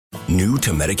New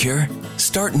to Medicare?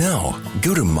 Start now.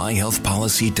 Go to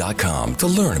myhealthpolicy.com to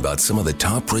learn about some of the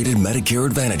top-rated Medicare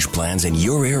Advantage plans in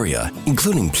your area,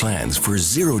 including plans for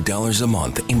 $0 a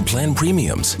month in plan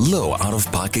premiums, low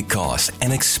out-of-pocket costs,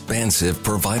 and expansive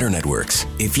provider networks.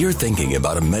 If you're thinking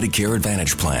about a Medicare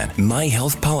Advantage plan,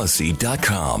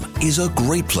 myhealthpolicy.com is a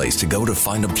great place to go to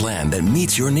find a plan that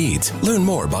meets your needs. Learn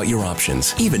more about your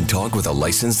options. Even talk with a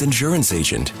licensed insurance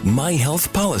agent.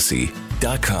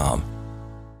 myhealthpolicy.com.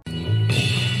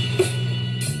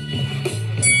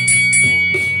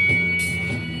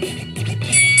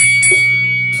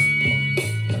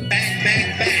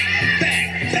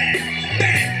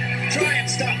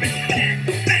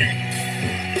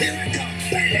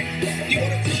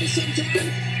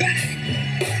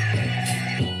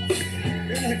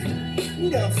 Who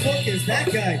the fuck is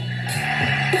that guy?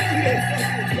 Who the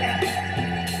fuck is that?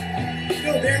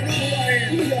 No, damn well who I am.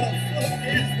 Who the fuck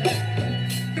is that?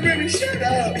 Come here, shut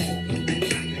up.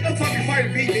 Don't fucking fight to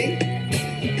beat me.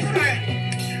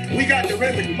 Alright. We got the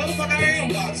revenue. Motherfucker, I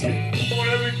am boxing. All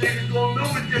everything is gonna do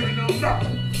is giving them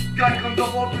nothing. Guy comes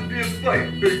up off the damn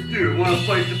fight. Big deal. Wanna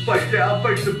fight the fight? Yeah, I'll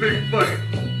fight the big fight.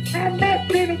 I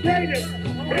must be the greatest.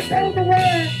 It's all the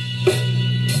way.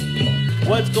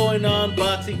 What's going on,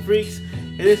 boxing freaks?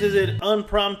 This is an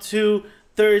impromptu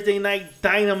Thursday night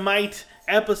dynamite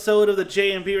episode of the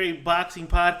TJABB Boxing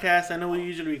Podcast. I know we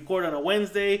usually record on a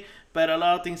Wednesday, but a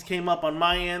lot of things came up on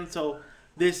my end, so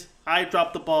I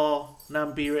dropped the ball, and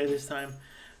I'm B-Ray this time.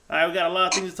 Alright, we got a lot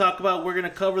of things to talk about. We're going to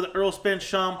cover the Errol Spence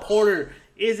Shawn Porter.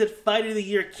 Is it Fight of the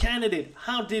Year candidate?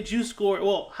 How did you score it?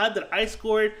 Well, how did I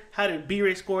score it? How did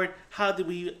B-Ray score it? How did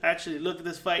we actually look at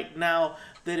this fight now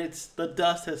that the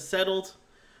dust has settled?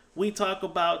 We talk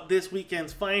about this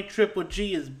weekend's fight. Triple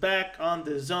G is back on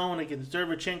the zone against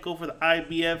Derevchenko for the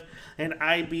IBF and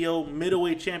IBO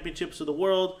middleweight championships of the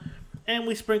world. And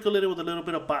we sprinkle it with a little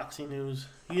bit of boxing news.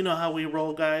 You know how we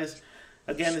roll, guys.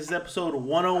 Again, this is episode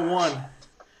 101.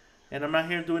 And I'm not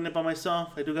here doing it by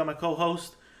myself. I do got my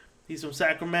co-host. He's from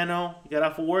Sacramento. He got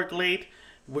off of work late.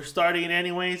 We're starting it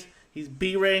anyways. He's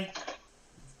B-Ray.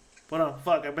 Hold on,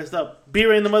 fuck, I messed up.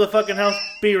 B-Ray in the motherfucking house.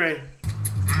 B-Ray.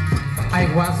 I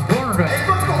was born ready.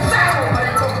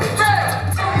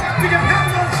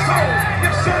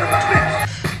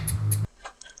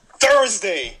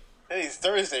 Thursday. It's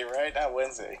Thursday, right? Not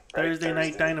Wednesday. Right? Thursday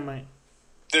night dynamite.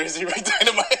 Thursday night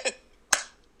dynamite.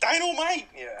 Dynamite.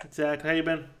 Yeah. Exactly. How you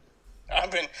been?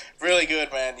 I've been really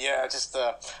good, man. Yeah, just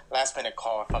last minute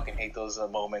call. I fucking hate those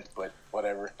moments, but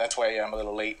whatever. That's why I'm a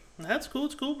little late. That's cool.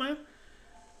 It's cool, man.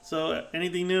 So,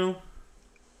 anything new?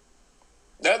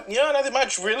 Nothing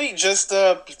much, really. Just,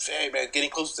 hey, man, getting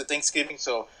closer to Thanksgiving,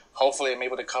 so hopefully I'm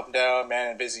able to come down, man,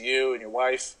 and visit you and your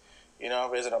wife,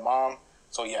 visit our mom.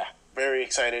 So, yeah, very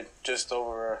excited. Just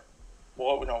over,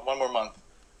 one more month.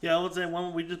 Yeah, I would say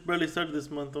we just barely started this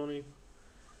month, only.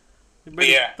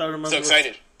 Yeah, so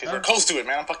excited, because we're close to it,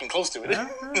 man. I'm fucking close to it. All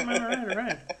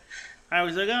right. All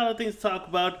right, so I got a lot of things to talk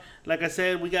about. Like I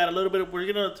said, we got a little bit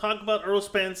we're going to talk about Errol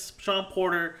Spence, Shawn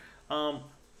Porter,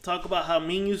 talk about how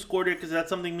me and you scored it, because that's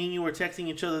something me and you were texting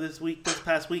each other this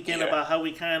past weekend about how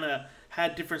we kind of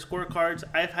had different scorecards.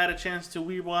 I've had a chance to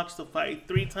rewatch the fight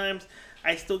 3 times.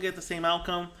 I still get the same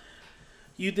outcome.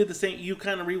 You did the same. You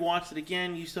kind of rewatched it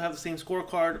again. You still have the same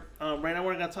scorecard. Right now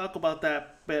we're not going to talk about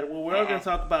that, but what we're going to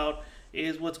talk about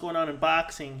is what's going on in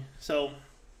boxing. So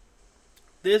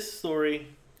this story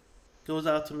goes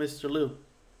out to Mr. Lou.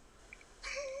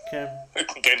 Okay. I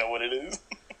think I know what it is.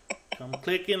 I'm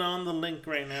clicking on the link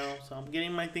right now. So I'm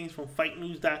getting my things from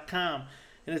fightnews.com.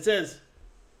 And it says,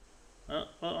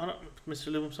 Mr.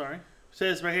 Lou, I'm sorry. It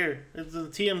says right here, it's the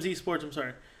TMZ Sports, I'm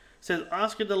sorry. It says,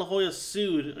 Oscar De La Hoya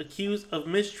sued, accused of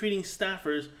mistreating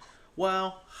staffers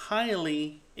while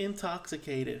highly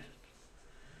intoxicated.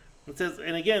 It says,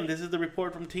 and again, this is the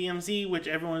report from TMZ, which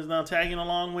everyone is now tagging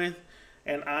along with.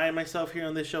 And I, myself, here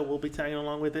on this show will be tagging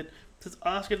along with it. It says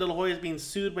Oscar De La Hoya is being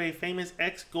sued by a famous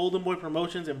ex-Golden Boy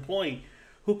Promotions employee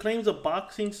who claims a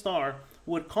boxing star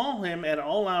would call him at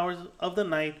all hours of the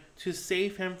night to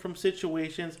save him from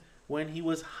situations when he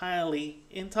was highly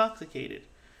intoxicated.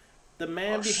 The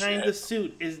man behind the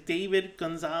suit is David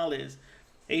Gonzalez,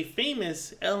 a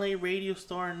famous LA radio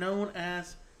star known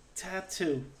as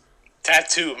Tattoo.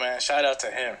 Tattoo, man. Shout out to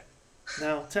him.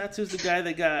 Now, Tattoo's the guy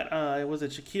that got, was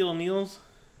it Shaquille O'Neal's?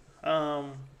 I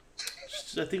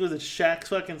think it was Shaq's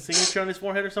fucking signature on his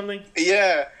forehead or something?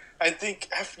 Yeah, I think,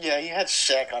 he had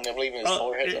Shaq on, I believe, in his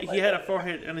forehead. He had a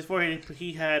forehead, on his forehead,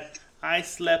 he had, I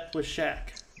slept with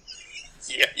Shaq.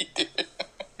 Yeah, he did.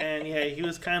 And yeah, he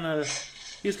was kind of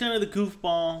the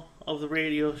goofball of the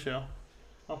radio show.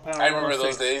 I remember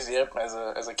those days. Yep,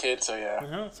 as a kid. So yeah.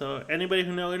 Uh-huh. So anybody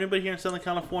here in Southern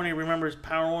California remembers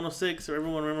Power 106, or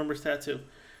everyone remembers Tattoo.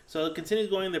 So it continues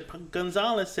going that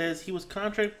Gonzalez says he was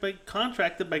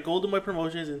contracted by Golden Boy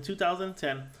Promotions in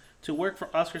 2010 to work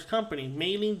for Oscar's company,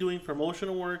 mainly doing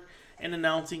promotional work and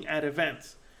announcing at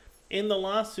events. In the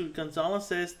lawsuit, Gonzalez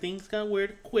says things got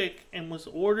weird quick and was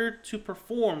ordered to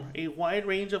perform a wide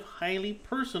range of highly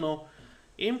personal,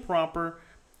 improper,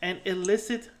 and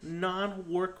illicit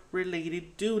non-work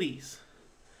related duties.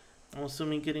 I'm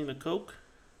assuming getting the coke.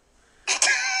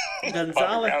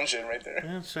 Gonzalez, brown shit right there.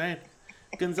 that's right.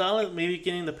 Gonzalez maybe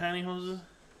getting the pantyhoses.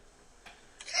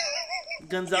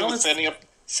 Gonzalez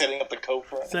setting up the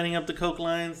coke line. Setting up the coke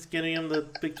lines, getting him the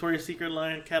Victoria's Secret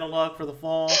line catalog for the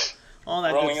fall, all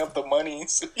that. Rolling up the money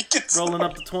so he can rolling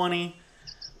up the 20,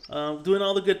 doing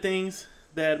all the good things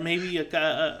that maybe a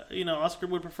guy, Oscar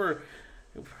would prefer.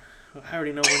 I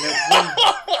already know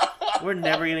we're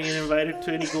never gonna get invited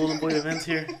to any Golden Boy events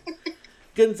here.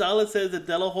 Gonzalez says that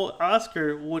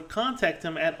Oscar would contact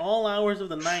him at all hours of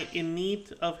the night in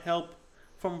need of help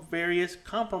from various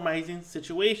compromising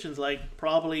situations, like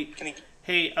probably,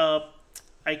 hey,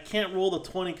 I can't roll the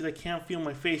 20 because I can't feel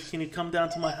my face. Can you come down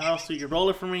to my house so you roll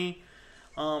it for me?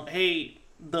 Hey,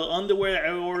 the underwear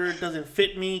I ordered doesn't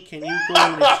fit me. Can you go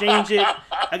and exchange it?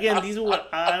 Again, these are what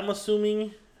I'm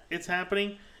assuming it's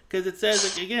happening, because it says,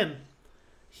 like, again,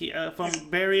 from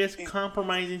various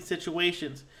compromising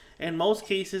situations. In most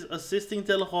cases, assisting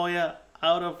De La Hoya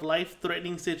out of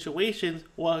life-threatening situations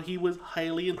while he was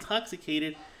highly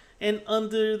intoxicated and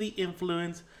under the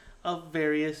influence of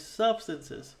various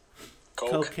substances.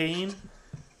 Cocaine.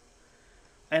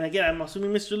 And again, I'm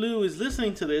assuming Mr. Liu is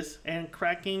listening to this and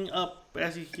cracking up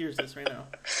as he hears this right now.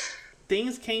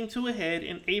 Things came to a head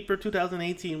in April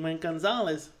 2018 when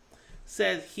Gonzalez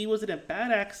says he was in a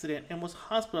bad accident and was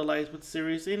hospitalized with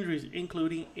serious injuries,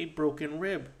 including a broken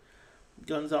rib.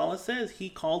 Gonzalez says he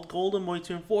called Golden Boy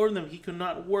to inform them he could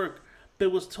not work,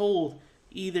 but was told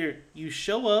either you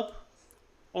show up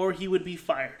or he would be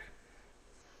fired.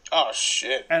 Oh,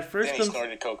 shit. At first, then he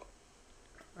snorted coke.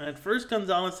 At first,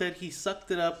 Gonzalez said he sucked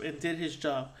it up and did his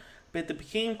job, but it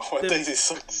became... Oh, I think he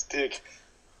sucked his dick.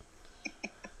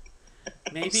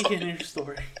 Maybe in your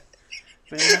story.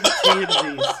 But not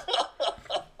TMZ's.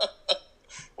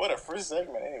 What a first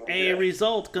segment, anyway. A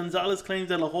result, Gonzalez claims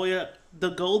that La Hoya, the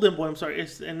Golden Boy,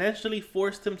 initially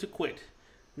forced him to quit.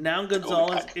 Now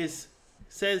Gonzalez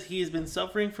says he has been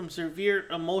suffering from severe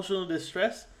emotional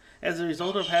distress as a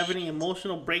result of having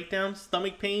emotional breakdowns,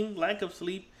 stomach pain, lack of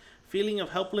sleep, feeling of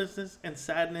helplessness and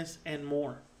sadness, and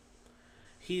more.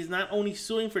 He is not only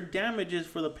suing for damages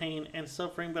for the pain and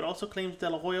suffering, but also claims De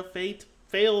La Hoya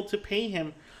failed to pay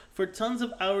him for tons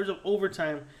of hours of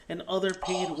overtime and other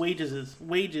paid wages.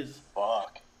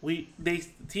 Fuck.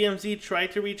 TMZ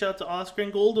tried to reach out to Oscar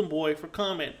and Golden Boy for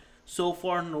comment. So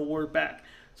far, no word back.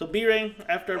 So B-Ray,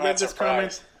 after I read this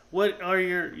comment, what are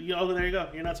your... Oh, there you go.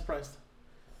 You're not surprised.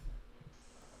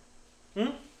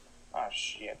 Oh,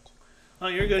 shit. Oh,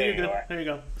 you're good. You're good. There you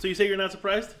go. So you say you're not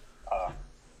surprised?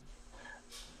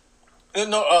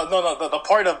 No. The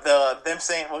part of them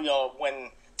saying, well, when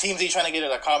TMZ trying to get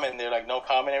it a comment and they're like, no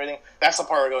comment and everything, that's the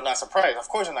part where I go, not surprised. Of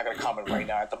course I'm not going to comment right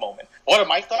now at the moment. What are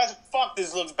my thoughts? Fuck,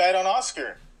 this looks bad on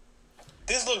Oscar.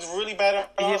 This looks really bad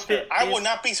on Oscar. I would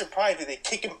not be surprised if they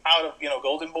kick him out of,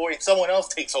 Golden Boy and someone else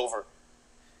takes over.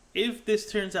 If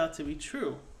this turns out to be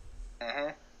true.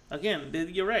 Mm-hmm. Again,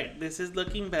 you're right. This is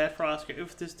looking bad for Oscar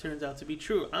if this turns out to be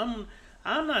true. I'm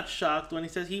not shocked when he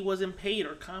says he wasn't paid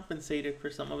or compensated for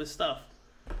some of his stuff.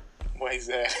 Why is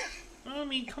that? I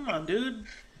mean, come on, dude.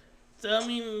 I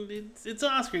mean, it's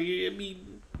Oscar. What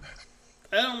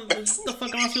the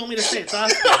fuck else you want me to say? It's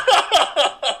Oscar.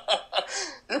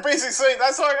 You're basically saying,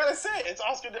 that's all I gotta say. It's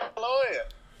Oscar De La Hoya.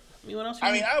 I mean, what else?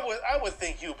 I would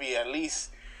think he'll be at least,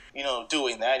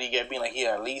 doing that. You get me? Like, he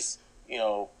at least,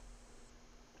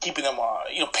 keeping them,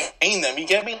 paying them. You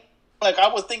get me? Like,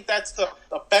 I would think that's the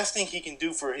best thing he can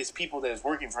do for his people that is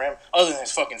working for him, other than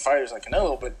his fucking fighters like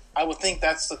Canelo. But I would think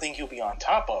that's the thing he'll be on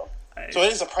top of. So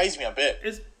it surprised me a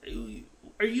bit.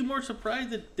 Are you more surprised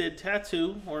that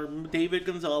Tattoo or David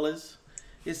Gonzalez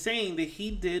is saying that he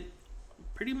did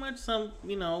pretty much some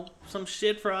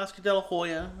shit for Oscar De La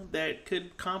Hoya that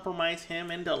could compromise him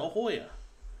and De La Hoya?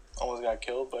 Almost got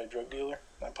killed by a drug dealer.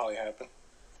 That probably happened.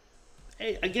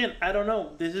 Hey, again, I don't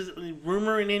know. This is a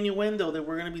rumor and innuendo that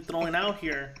we're going to be throwing out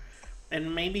here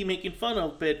and maybe making fun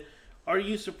of. But are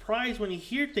you surprised when you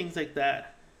hear things like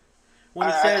that? When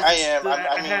he says, I am.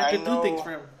 I have to do things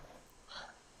for him.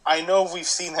 I know we've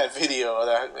seen that video.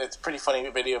 It's a pretty funny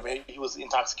video. But he was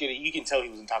intoxicated. You can tell he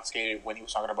was intoxicated when he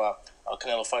was talking about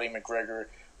Canelo fighting McGregor.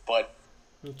 But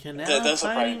Canelo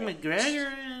fighting McGregor,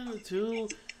 and two,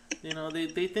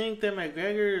 they think that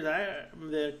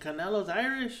that Canelo's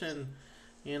Irish, and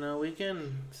we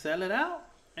can sell it out.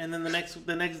 And then the next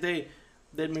day,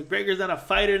 that McGregor's not a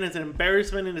fighter and it's an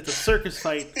embarrassment and it's a circus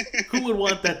fight. Who would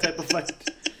want that type of fight?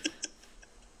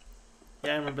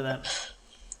 Yeah, I remember that.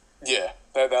 Yeah,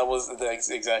 that was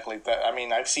exactly that. I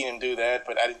mean, I've seen him do that,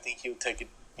 but I didn't think he would take it,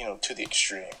 to the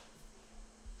extreme.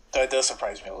 That does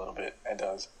surprise me a little bit. It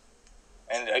does.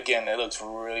 And again, it looks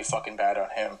really fucking bad on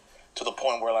him, to the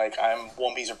point where, like, I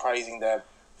won't be surprising that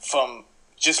from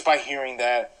just by hearing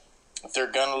that,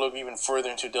 they're gonna look even further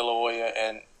into De La Hoya,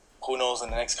 and who knows, in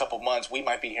the next couple months we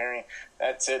might be hearing,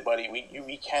 that's it, buddy.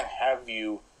 We can't have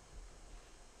you,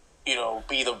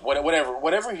 be the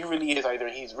whatever he really is. Either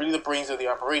he's really the brains of the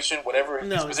operation, whatever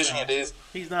his position it is.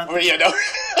 He's not. Yeah, no.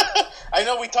 I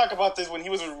know we talked about this when he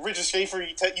was with Richard Schaefer.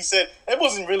 You said it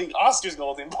wasn't really Oscar's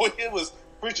golden boy; it was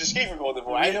Richard Schaefer golden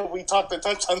boy. I know we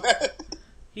touched on that.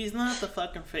 He's not the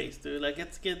fucking face, dude. Like,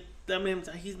 I mean,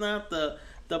 he's not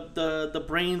the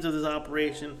brains of this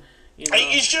operation. Are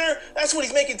you sure? That's what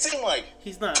he's making it seem like.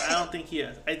 He's not. I don't think he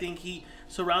is. I think he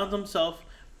surrounds himself.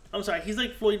 I'm sorry. He's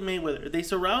like Floyd Mayweather. They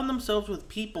surround themselves with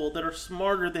people that are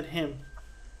smarter than him.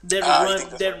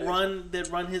 That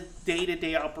run his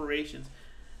day-to-day operations.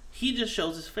 He just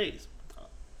shows his face.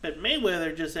 But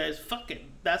Mayweather just says, "Fuck it."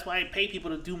 That's why I pay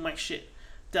people to do my shit.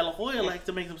 De La Hoya likes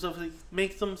to make himself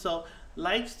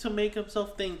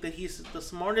think that he's the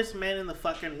smartest man in the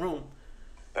fucking room.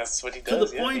 That's what he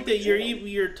does. To the point that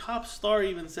your top star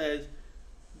even says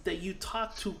that you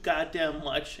talk too goddamn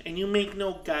much and you make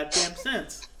no goddamn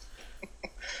sense.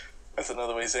 That's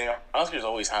another way of saying Oscar's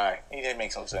always high. It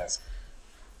makes no sense.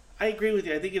 I agree with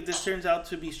you. I think if this turns out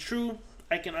to be true,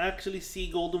 I can actually see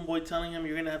Golden Boy telling him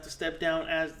you're going to have to step down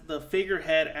as the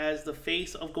figurehead, as the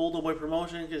face of Golden Boy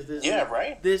Promotion, because this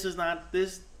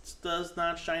does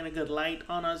not shine a good light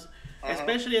on us,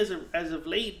 especially as of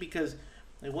late, because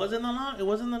it wasn't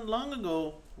that long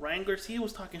ago Ryan Garcia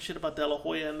was talking shit about De La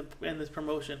Hoya and this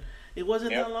promotion. It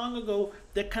wasn't that long ago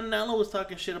that Canelo was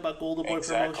talking shit about Golden Boy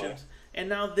Promotions. And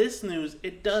now this news,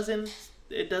 it doesn't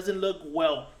look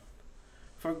well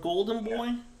for Golden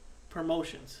Boy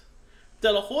Promotions.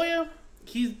 De La Hoya,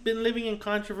 he's been living in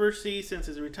controversy since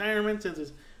his retirement, since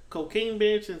his cocaine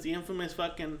bitch, since the infamous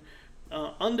fucking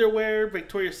underwear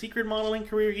Victoria's Secret modeling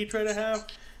career he tried to have.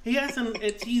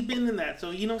 He's been in that, so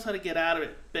he knows how to get out of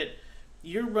it. But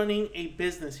you're running a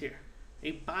business here,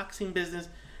 a boxing business,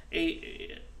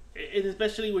 and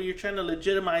especially where you're trying to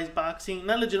legitimize boxing.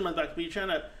 Not legitimize boxing, but you're trying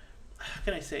to, how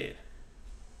can I say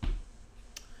it?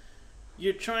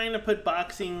 You're trying to put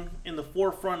boxing in the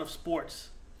forefront of sports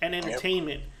and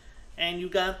entertainment. And you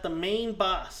got the main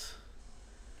boss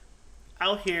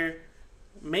out here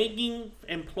making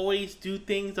employees do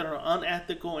things that are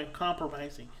unethical and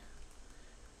compromising.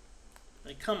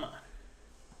 Like, come on.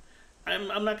 I'm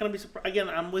not going to be surprised. Again,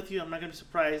 I'm with you. I'm not going to be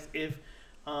surprised if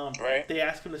they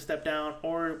ask him to step down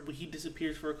or he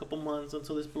disappears for a couple months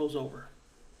until this blows over.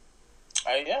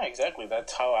 Yeah, exactly.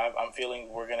 That's how I'm feeling.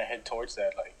 We're going to head towards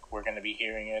that. Like, we're going to be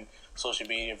hearing in social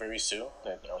media very soon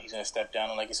that he's going to step down.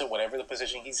 And like you said, whatever the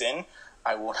position he's in,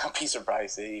 I will not be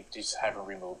surprised if they just have him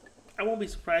removed. I won't be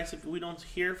surprised if we don't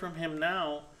hear from him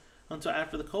now until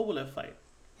after the Kovalev fight.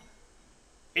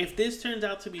 If this turns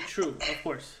out to be true, of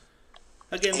course.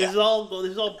 Again, this is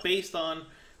all based on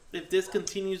if this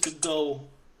continues to go.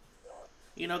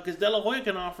 Because De La Hoya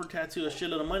can offer Tattoo a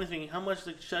shitload of money, thinking how much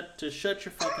to shut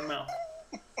your fucking mouth.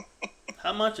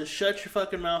 How much to shut your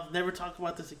fucking mouth, never talk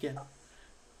about this again.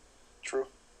 True.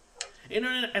 And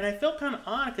I felt kind of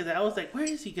odd because I was like, where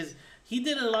is he? Because he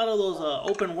did a lot of those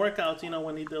open workouts,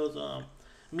 when he did those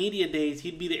media days,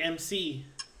 he'd be the MC.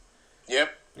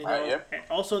 Yep. And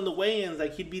also in the weigh-ins,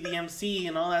 like he'd be the MC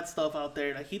and all that stuff out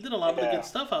there. Like he did a lot of the good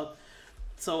stuff out.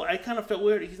 So I kind of felt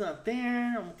weird. He's not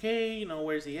there. I'm okay.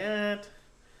 Where's he at?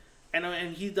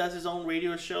 And he does his own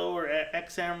radio show or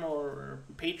XM or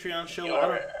Patreon show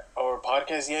or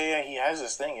podcast. Yeah, he has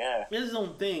this thing. Yeah, he has his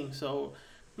own thing. So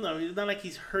no, it's not like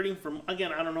he's hurting for.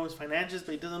 Again, I don't know his finances,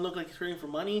 but it doesn't look like he's hurting for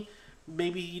money.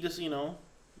 Maybe he just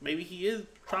maybe he is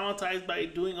traumatized by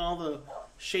doing all the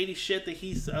shady shit that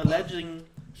he's alleging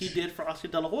he did for Oscar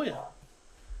De La Hoya.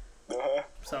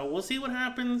 So we'll see what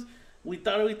happens. We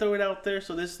thought we'd throw it out there.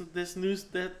 So this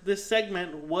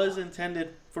segment was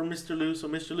intended for Mr. Lou. So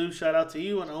Mr. Lou, shout out to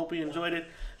you, and I hope you enjoyed it.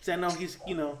 Because I know he's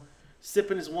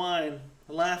sipping his wine,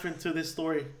 laughing to this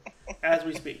story as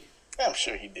we speak. I'm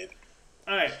sure he did.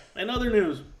 All right. In other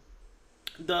news,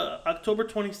 the October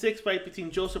 26th fight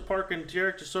between Joseph Parker and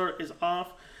Derek Chisora is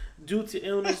off due to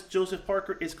illness. Joseph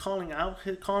Parker is calling out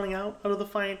of the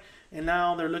fight. and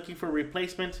now they're looking for a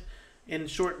replacement in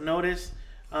short notice.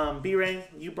 B-Ray,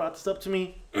 you brought this up to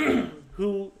me.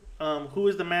 Who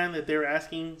is the man that they're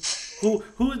asking?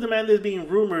 Who is the man that's being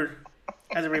rumored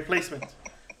as a replacement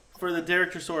for the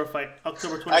Derek Chisora fight,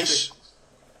 October 26th?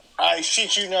 I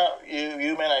shit you not,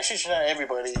 you man. I shit you not,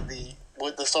 everybody.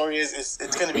 What the story is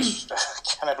it's gonna be. I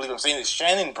cannot believe I'm saying this.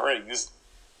 Shannon Briggs.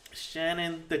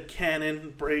 Shannon the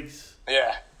Cannon Briggs.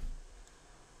 Yeah,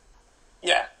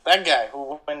 that guy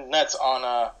who went nuts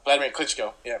on Vladimir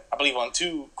Klitschko. Yeah, I believe on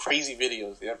 2 crazy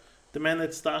videos. Yep. The man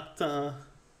that stalked. Yeah,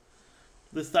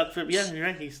 you're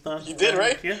right. He stalked. He did,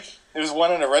 right? Yeah. There was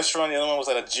one in a restaurant. The other one was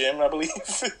at a gym, I believe.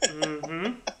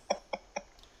 Mm-hmm.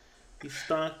 He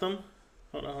stalked them.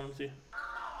 Hold on, let me see. Hey,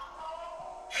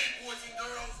 boys and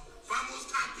girls,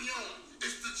 vamos campeón.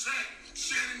 It's the champ,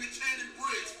 Shannon the Cannon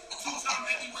Briggs, 2-time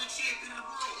heavyweight champion of the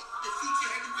world, the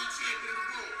future heavyweight champion of the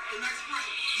world. And that's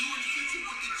right, you in the future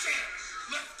with the champ.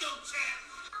 Let's go, champ.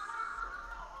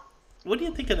 What do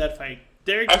you think of that fight?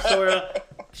 Derek Chisora,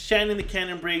 Shannon the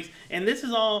Cannon Briggs, and this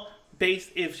is all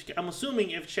based I'm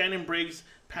assuming if Shannon Briggs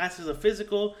passes a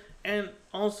physical, and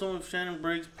also if Shannon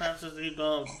Briggs passes a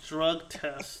drug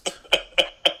test.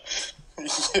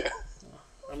 Yeah.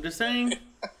 I'm just saying.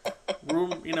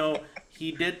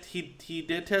 He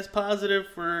did test positive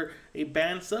for a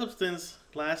banned substance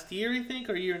last year, I think,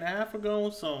 or a year and a half ago.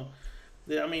 So,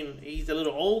 I mean, he's a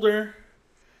little older.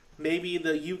 Maybe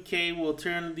the UK will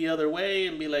turn the other way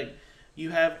and be like,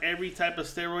 you have every type of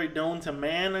steroid known to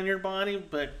man on your body,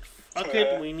 but fuck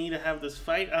it, we need to have this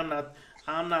fight. I'm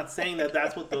not saying that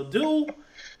that's what they'll do,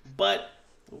 but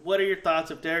what are your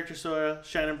thoughts of Derek Chisora,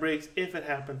 Shannon Briggs, if it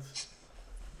happens?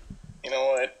 You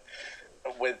know what?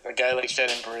 With a guy like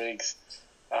Shannon Briggs,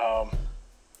 I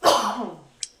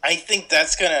think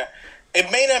that's gonna. It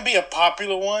may not be a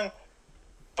popular one,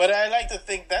 but I like to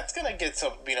think that's gonna get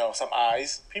some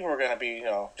eyes. People are gonna be,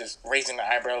 just raising the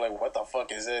eyebrow like, "What the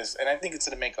fuck is this?" And I think it's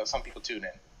gonna make some people tune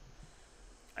in.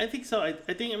 I think so. I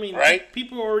mean, right?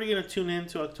 People are already gonna tune in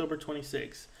to October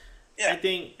 26th. Yeah. I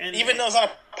think, even though it's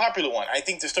not a popular one, I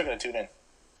think they're still gonna tune in.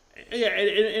 Yeah,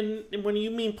 and when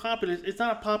you mean popular, it's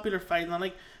not a popular fight. It's not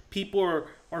like people are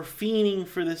fiending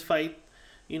for this fight.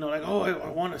 Like, oh, I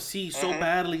want to see so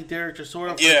badly Derek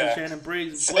Chisora versus Shannon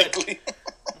Briggs. Exactly.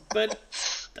 But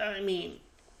I mean,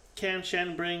 can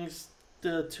Shannon Briggs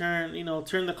turn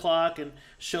the clock and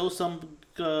show some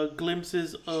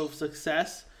glimpses of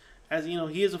success? As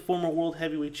he is a former world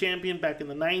heavyweight champion back in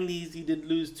the 90s. He did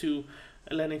lose to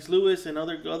Lennox Lewis and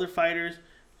other fighters.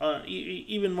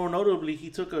 Even more notably, he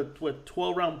took a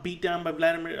 12-round beatdown by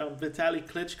Vitaly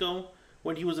Klitschko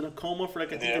when he was in a coma for a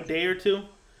day or two.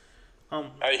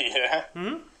 Yeah.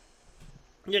 Yeah,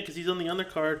 because he's on the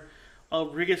undercard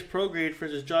of Rigas Prograde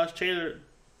versus Josh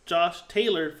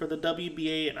Taylor for the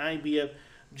WBA and IBF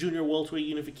Junior Welterweight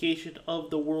Unification of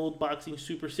the World Boxing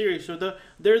Super Series. So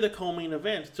they're the co-main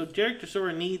events. So Derek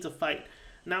Chisora needs a fight.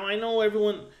 Now I know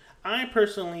everyone. I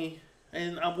personally.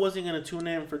 And I wasn't going to tune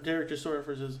in for Derek Chisora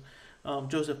versus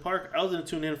Joseph Parker. I was going to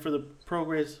tune in for the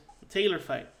Prograis Taylor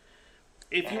fight.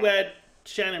 If you add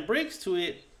Shannon Briggs to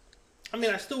it, I mean,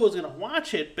 I still was going to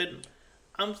watch it, but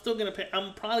I'm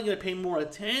probably going to pay more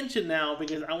attention now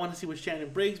because I want to see what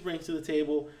Shannon Briggs brings to the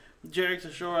table. Derek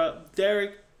Chisora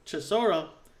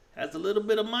has a little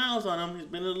bit of miles on him. He's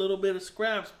been in a little bit of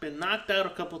scraps. Been knocked out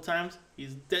a couple times.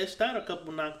 He's dished out a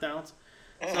couple knockdowns.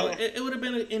 So it would have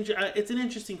been it's an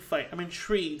interesting fight. I'm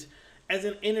intrigued as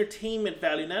an entertainment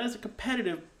value, not as a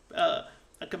competitive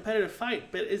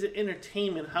fight, but as an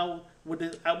entertainment. How would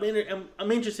this?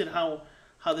 I'm interested in how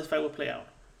this fight would play out.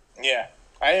 Yeah,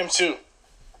 I am too.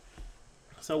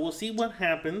 So we'll see what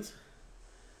happens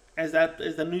as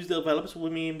the news develops.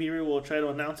 Me and Beery will try to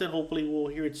announce it. Hopefully, we'll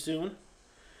hear it soon.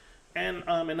 And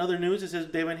in other news, it says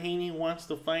Devin Haney wants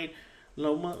to fight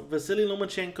Vasily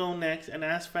Lomachenko next and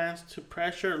asks fans to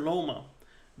pressure Loma.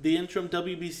 The interim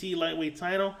WBC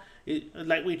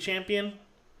lightweight champion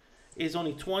is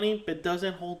only 20, but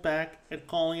doesn't hold back at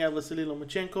calling out Vasily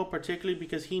Lomachenko, particularly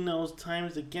because he knows time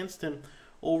is against him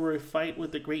over a fight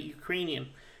with the great Ukrainian.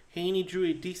 Haney drew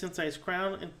a decent-sized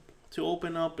crowd to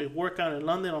open up a workout in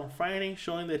London on Friday,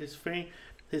 showing that his fame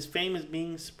is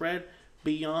being spread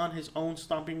beyond his own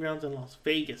stomping grounds in Las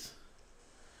Vegas.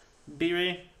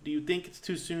 B-Ray, do you think it's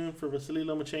too soon for Vasily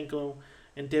Lomachenko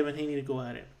and Devin Haney to go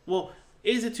at it? Well,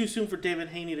 is it too soon for Devin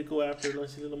Haney to go after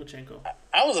Vasily Lomachenko?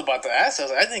 I was about to ask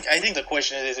us. I think the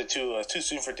question is it too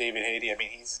soon for David Haney? I mean,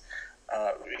 he's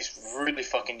really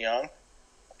fucking young,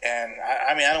 and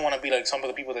I mean, I don't want to be like some of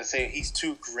the people that say he's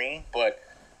too green, but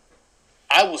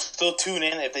I will still tune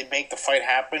in if they make the fight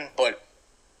happen. But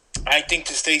I think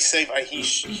to stay safe, he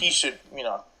should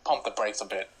pump the brakes a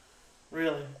bit.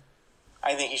 Really?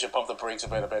 I think he should pump the brakes a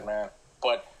bit, man.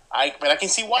 But I can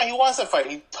see why he wants to fight.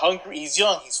 He's hungry. He's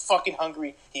young. He's fucking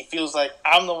hungry. He feels like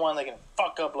I'm the one that can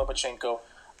fuck up Lomachenko.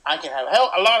 I can have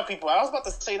a lot of people. I was about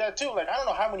to say that too. Like, I don't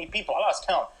know how many people. I lost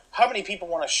count. How many people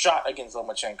want a shot against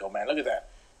Lomachenko, man? Look at that.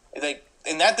 Like,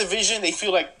 in that division, they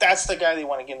feel like that's the guy they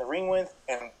want to get in the ring with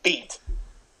and beat.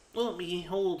 Well, I mean, he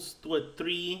holds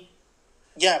three?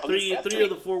 Yeah, three of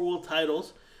the 4 world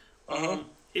titles. Mm-hmm.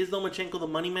 Is Lomachenko the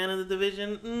money man of the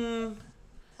division?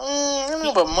 I don't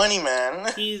know about money,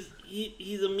 man. He's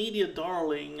a media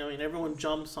darling. I mean, everyone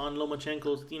jumps on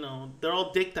Lomachenko's. They're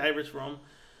all dick divers for him.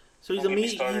 So he's a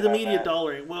media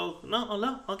darling. Well,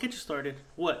 no, I'll get you started.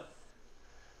 What?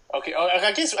 Okay,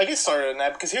 I get started on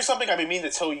that because here's something I've been meaning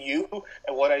to tell you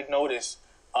and what I noticed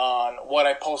on what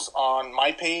I post on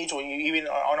my page or even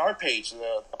on our page,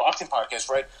 the boxing podcast,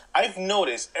 right? I've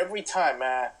noticed every time,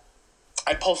 man,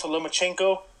 I post a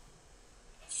Lomachenko,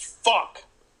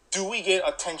 do we get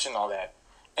attention on that?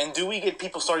 And do we get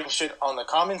people starting shit on the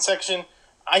comment section?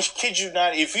 I kid you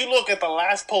not. If you look at the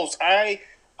last post I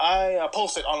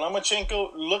posted on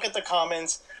Lomachenko, look at the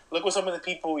comments, look what some of the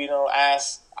people,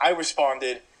 asked. I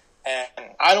responded. And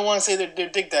I don't want to say they're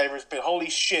dick divers, but holy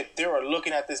shit, they are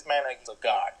looking at this man like he's a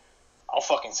god. I'll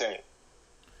fucking say it.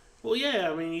 Well,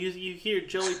 yeah, I mean, you hear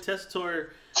Joey Tessitore,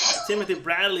 Timothy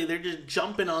Bradley, they're just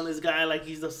jumping on this guy like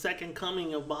he's the second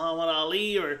coming of Muhammad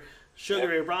Ali or Sugar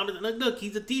Ray Robinson. Look,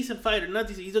 he's a decent fighter.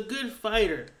 He's a good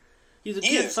fighter. He's a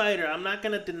good fighter. I'm not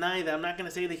going to deny that. I'm not going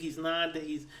to say that he's not, that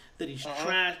he's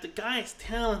trash. The guy is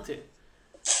talented.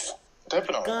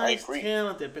 Definitely, I agree. The guy's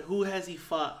talented, but who has he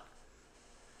fought?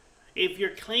 If your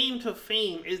claim to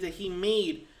fame is that he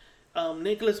made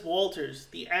Nicholas Walters,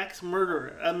 the axe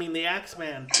murderer, the axe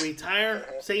man, retire,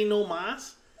 say no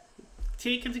mas,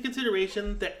 take into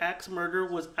consideration the axe murderer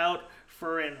was out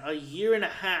for a year and a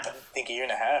half. I think a year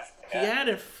and a half. Yeah. He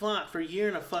hadn't fought for a year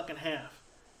and a fucking half.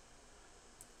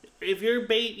 If your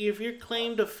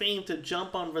claim to fame to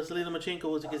jump on Vasily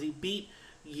Lomachenko was because he beat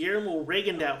Guillermo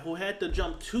Regendow, who had to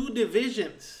jump 2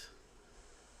 divisions,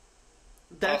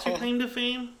 that's your claim to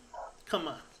fame? Come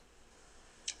on.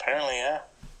 Apparently, yeah.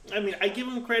 I mean, I give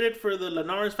him credit for the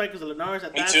Linares fight because Linares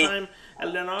at that time,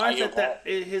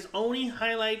 his only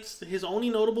highlights, his only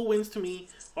notable wins to me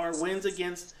are wins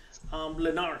against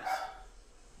Linares.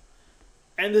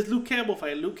 And this Luke Campbell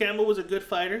fight. Luke Campbell was a good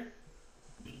fighter.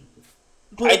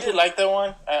 I did like that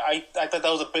one. I thought that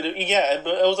was a bit of,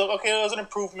 but it was okay. It was an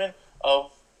improvement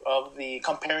of the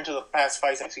comparing to the past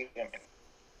fights I've seen him in.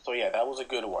 So yeah, that was a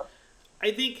good one. I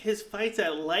think his fights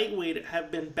at lightweight have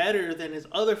been better than his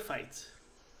other fights.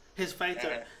 His fights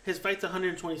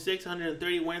 126,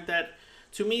 130 weren't that.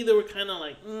 To me, they were kind of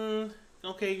like,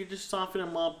 okay, you're just softening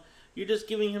him up. You're just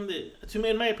giving him to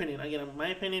me, in my opinion. Again, in my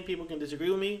opinion, people can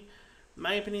disagree with me. In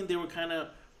my opinion, they were kind of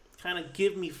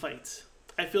give me fights.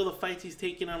 I feel the fights he's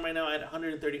taking on right now at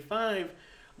 135,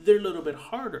 they're a little bit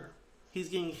harder. He's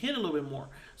getting hit a little bit more,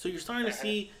 so you're starting to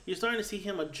see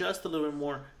him adjust a little bit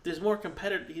more. There's more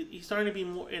competitive. He's starting to be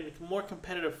more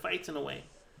competitive fights in a way,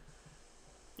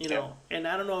 know. And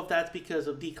I don't know if that's because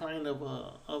of decline of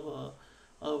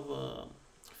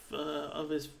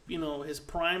his his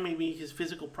prime. Maybe his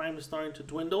physical prime is starting to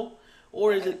dwindle,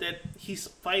 or is it that he's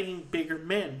fighting bigger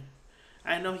men?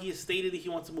 I know he has stated that he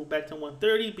wants to move back to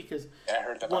 130 because I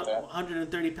heard about that.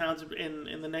 130 pounds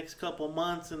in the next couple of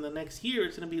months, in the next year,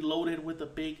 it's going to be loaded with a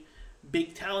big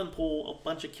talent pool, a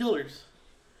bunch of killers.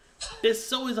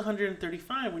 So is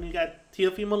 135 when you got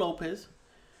Teofimo Lopez,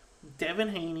 Devin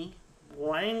Haney,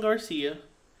 Ryan Garcia,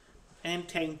 and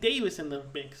Tank Davis in the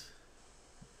mix.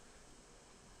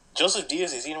 Joseph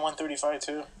Diaz, is he in 135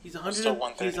 too? He's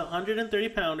 130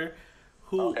 pounder.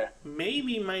 Who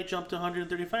maybe might jump to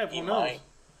 135. Who knows?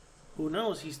 Who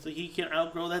knows? He can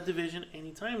outgrow that division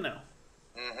anytime now.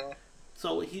 Mm-hmm.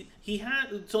 So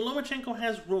So Lomachenko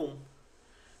has room,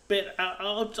 but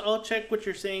I'll check what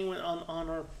you're saying on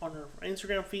our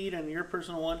Instagram feed and your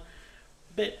personal one.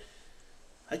 But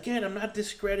again, I'm not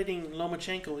discrediting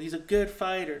Lomachenko. He's a good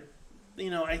fighter.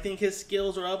 I think his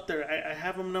skills are up there. I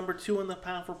have him number 2 in the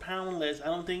pound for pound list. I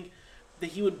don't think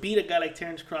that he would beat a guy like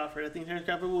Terrence Crawford. I think Terrence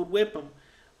Crawford would whip him.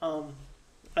 I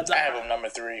have him number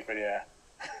 3, but yeah.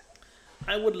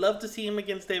 I would love to see him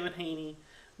against Devin Haney,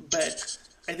 but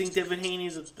I think Devin Haney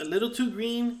is a little too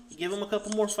green. Give him a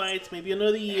couple more fights, maybe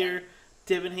another year.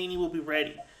 Devin Haney will be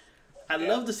ready. I'd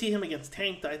love to see him against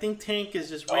Tank, though. I think Tank is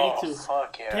just ready to.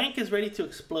 Fuck yeah. Tank is ready to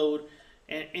explode,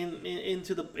 and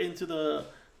into the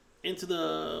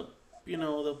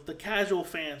the casual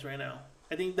fans right now.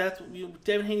 I think that's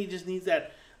Devin Haney just needs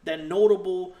that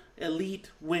notable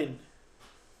elite win.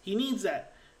 He needs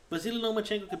that. Vasily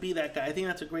Lomachenko could be that guy. I think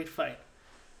that's a great fight.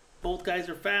 Both guys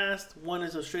are fast. One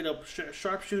is a straight up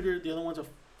sharpshooter. The other one's a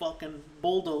fucking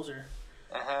bulldozer.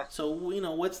 So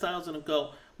what style's gonna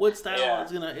go? What style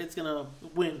is gonna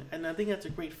win? And I think that's a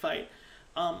great fight.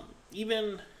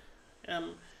 Who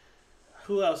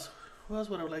else? Who else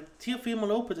would I like? Teofimo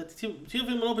Lopez.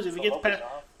 Teofimo Lopez.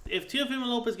 If Teofimo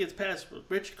Lopez gets past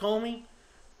Rich Comey,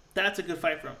 that's a good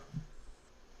fight for him.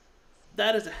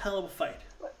 That is a hell of a fight.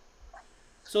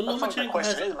 So Lomachenko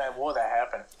question man, will that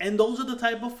happen? And those are the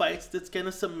type of fights that's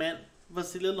gonna cement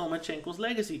Vasily Lomachenko's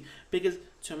legacy. Because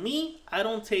to me, I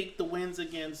don't take the wins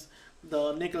against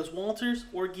the Nicholas Walters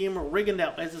or Guillermo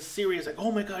Rigondeaux as a serious like,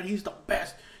 oh my god, he's the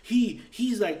best.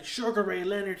 He's like Sugar Ray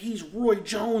Leonard. He's Roy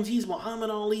Jones. He's Muhammad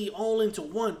Ali all into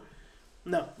one.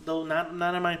 No, though not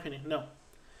in my opinion. No,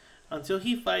 until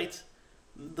he fights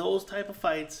those type of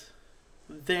fights,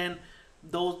 then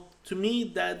those to me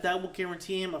that will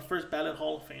guarantee him a first ballot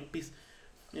Hall of Fame.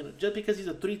 Just because he's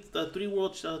a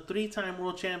three-time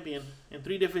world champion in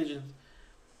 3 divisions.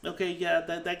 Okay, yeah,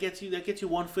 that gets you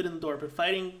 1 foot in the door. But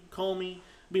fighting Comey,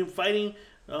 fighting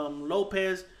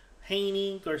Lopez,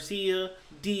 Haney, Garcia,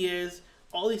 Diaz,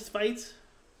 all these fights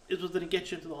is what's going to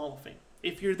get you into the Hall of Fame.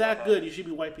 If you're that good, you should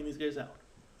be wiping these guys out.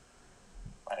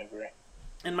 I agree.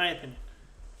 In my opinion.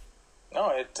 No,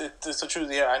 it's the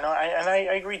truth. Yeah, I know.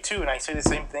 I agree too. And I say the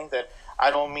same thing, that I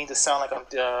don't mean to sound like I'm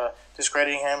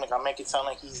discrediting him. Like I make it sound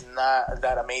like he's not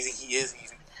that amazing. He is.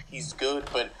 He's good.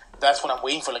 But that's what I'm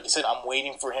waiting for. Like you said, I'm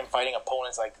waiting for him fighting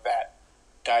opponents like that.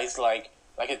 Guys like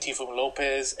a Teofimo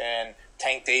Lopez and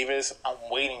Tank Davis. I'm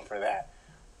waiting for that.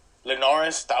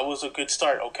 Linares, that was a good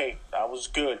start. Okay, that was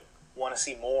good. Want to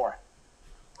see more.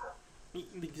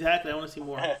 Exactly, I want to see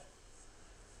more.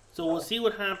 So we'll see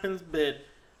what happens, but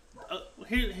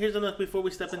here's enough before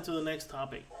we step into the next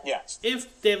topic. Yeah.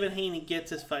 If Devin Haney gets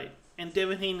his fight and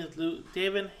Devin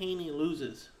Haney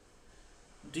loses,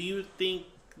 do you think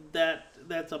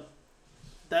that'll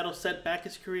set back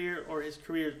his career, or his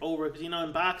career is over? Because in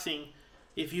boxing,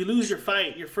 if you lose your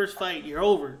first fight, you're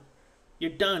over.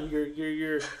 You're done.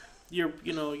 You're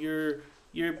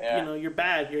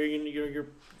bad.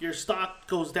 Your stock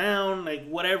goes down, like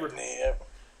whatever. Yeah.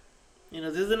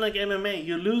 This isn't like MMA.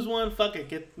 You lose one, fuck it,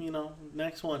 get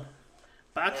next one.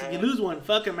 Boxing, you lose one,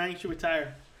 fuck it, man, you should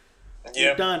retire.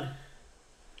 You're done.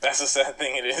 That's the sad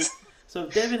thing. It is. So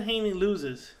if Devin Haney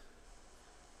loses,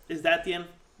 is that the end?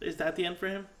 Is that the end for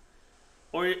him?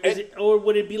 Or or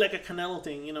would it be like a Canelo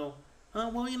thing?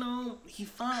 He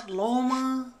fought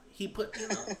Loma. He put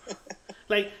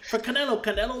like for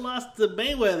Canelo lost to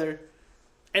Mayweather.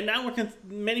 And now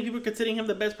many people are considering him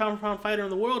the best pound-for-pound fighter in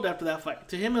the world after that fight.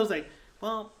 To him, it was like,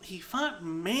 well, he fought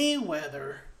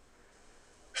Mayweather.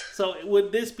 So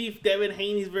would this be Devin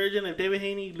Haney's version? If Devin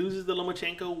Haney loses to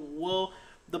Lomachenko, will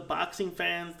the boxing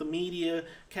fans, the media,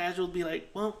 casuals be like,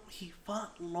 well, he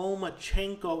fought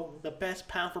Lomachenko, the best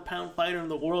pound-for-pound fighter in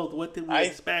the world. What did we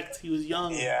expect? He was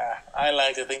young. Yeah, I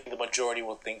like to think the majority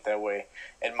will think that way.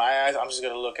 In my eyes, I'm just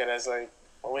going to look at it as like,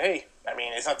 well, hey, I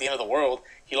mean, it's not the end of the world.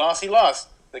 He lost. The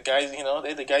guy's,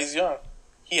 the guy's young.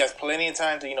 He has plenty of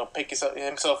time to, pick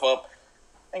himself up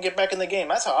and get back in the game.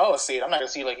 That's how I would see it. I'm not going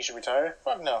to see like he should retire.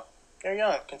 Fuck no. You're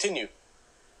young. Continue.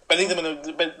 But I think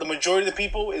the majority of the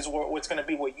people is what's going to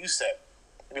be what you said.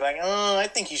 They'll be like, I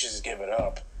think he should just give it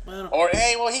up. Or,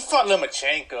 hey, well, he fought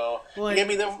Lomachenko. Well,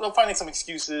 they'll find some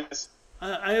excuses.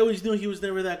 I always knew he was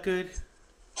never that good.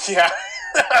 Yeah.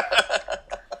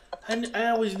 I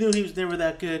always knew he was never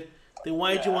that good. Then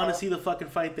why'd you want to see the fucking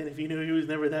fight then if you knew he was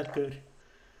never that good?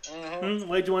 Mm-hmm.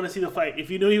 Why'd you want to see the fight? If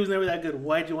you knew he was never that good,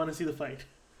 why'd you want to see the fight?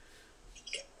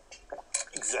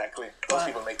 Exactly. Those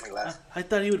people make me laugh. I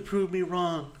thought he would prove me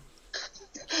wrong.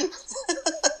 I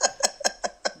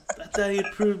thought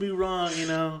he'd prove me wrong,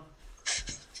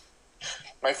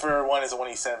 My favorite one is the one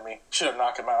he sent me. Should have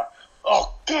knocked him out.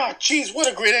 Oh, God, jeez,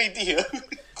 what a great idea.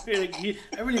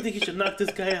 I really think he should knock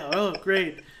this guy out. Oh,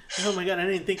 great. Oh, my God, I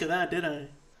didn't think of that, did I?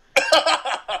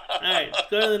 Alright, let's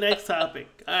go to the next topic.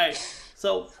 Alright,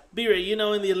 so, B-Ray, in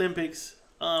the Olympics,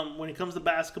 when it comes to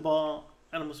basketball,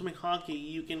 and I'm assuming hockey,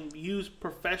 you can use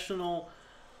professional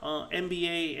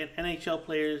NBA and NHL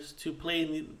players to play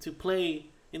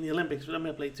in the Olympics. I'm going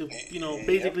to play to,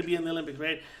 basically be in the Olympics,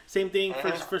 right? Same thing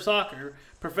for soccer.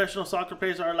 Professional soccer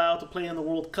players are allowed to play in the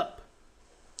World Cup.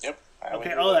 Yep.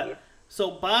 Okay, all that.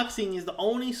 So boxing is the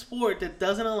only sport that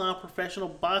doesn't allow professional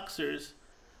boxers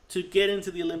to get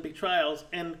into the Olympic trials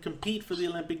and compete for the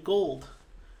Olympic gold.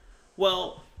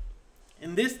 Well,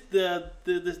 in this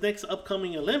next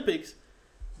upcoming Olympics,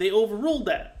 they overruled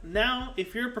that. Now,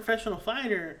 if you're a professional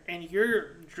fighter and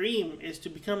your dream is to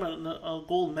become a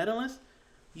gold medalist,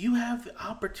 you have the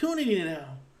opportunity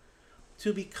now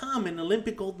to become an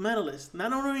Olympic gold medalist.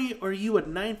 Not only are you a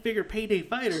 9-figure payday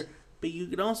fighter, but you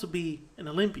can also be an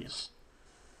Olympian.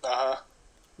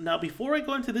 Now, before I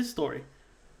go into this story,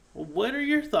 what are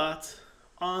your thoughts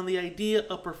on the idea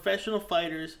of professional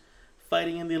fighters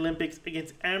fighting in the Olympics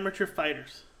against amateur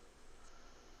fighters?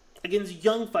 Against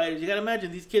young fighters. You gotta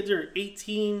imagine, these kids are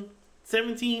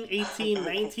 17, 18,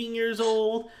 19 years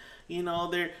old. You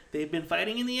know, they've been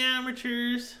fighting in the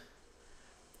amateurs.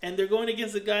 And they're going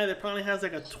against a guy that probably has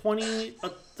like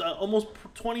almost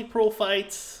 20 pro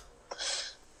fights.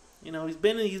 You know, he's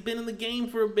been in the game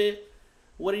for a bit.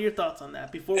 What are your thoughts on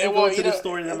that? Before we go into the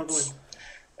story that I'm going.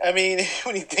 I mean,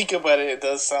 when you think about it, it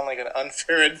does sound like an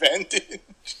unfair advantage.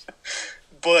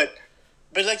 but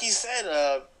like you said,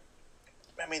 I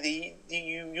mean,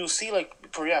 you'll see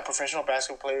like professional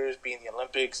basketball players be in the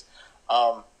Olympics.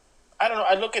 I don't know.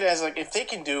 I look at it as like, if they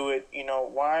can do it, you know,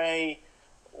 why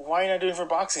not do it for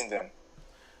boxing then?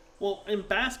 Well, in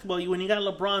basketball, when you got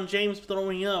LeBron James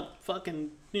throwing up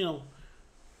fucking, you know,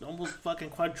 almost fucking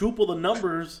quadruple the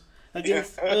numbers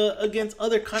against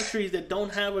other countries that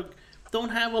don't have a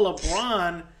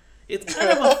LeBron, it's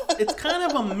kind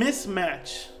of a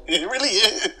mismatch. It really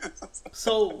is.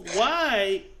 So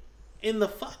why in the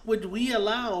fuck would we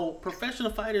allow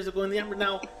professional fighters to go in the amateur?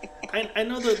 Now, I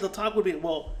know that the talk would be,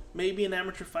 well, maybe an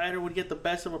amateur fighter would get the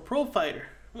best of a pro fighter.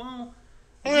 Well,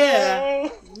 yeah.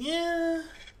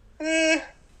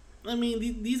 I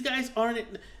mean, these guys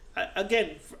aren't.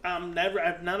 Again, I'm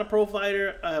not a pro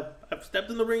fighter. I've stepped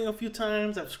in the ring a few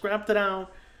times. I've scrapped it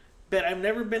out, but I've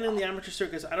never been in the amateur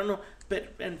circus. I don't know.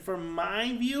 And from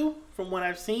my view, from what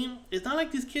I've seen, it's not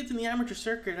like these kids in the amateur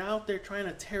circuit are out there trying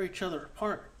to tear each other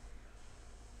apart.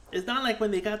 It's not like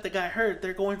when they got the guy hurt,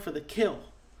 they're going for the kill.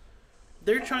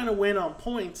 They're trying to win on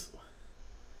points.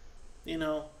 You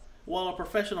know, while a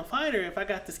professional fighter, if I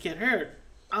got this kid hurt,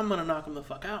 I'm gonna knock him the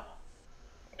fuck out.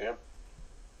 Yep.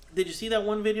 Did you see that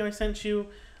one video I sent you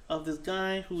of this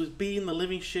guy who was beating the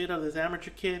living shit out of this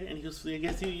amateur kid, and he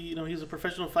was a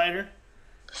professional fighter?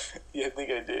 Yeah, I think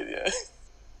I did. Yeah.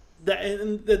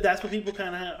 That's what people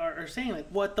kind of are saying. Like,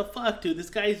 what the fuck, dude? This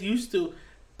guy's used to.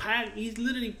 He's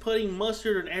literally putting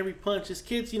mustard on every punch. This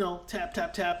kid's, you know, tap,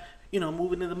 tap, tap. You know,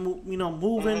 moving,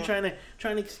 trying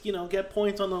to get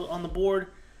points on the board.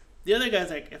 The other guy's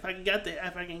like, if I can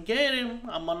get him,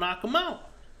 I'm gonna knock him out.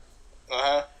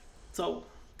 So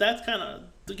that's kind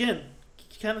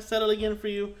of settled again for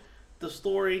you, the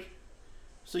story.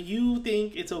 So you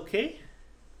think it's okay?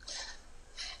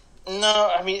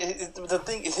 No, I mean, the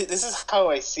thing is, this is how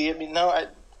I see it. I mean,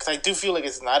 because I do feel like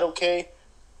it's not okay.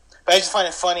 But I just find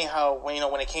it funny how,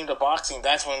 when it came to boxing,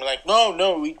 that's when we're like,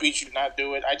 no, we should not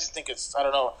do it. I just think it's, I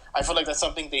don't know. I feel like that's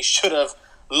something they should have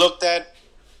looked at,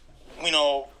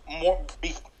 more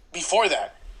before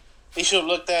that. They should have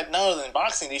looked at, not other than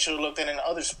boxing, they should have looked at it in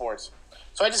other sports.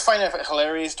 So I just find that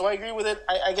hilarious. Do I agree with it?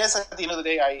 I guess at the end of the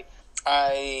day,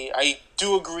 I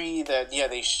do agree that, yeah,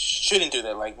 they shouldn't do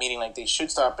that. Like, meaning, like, they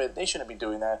should stop it. They shouldn't be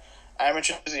doing that.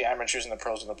 Amateurs are the amateurs and the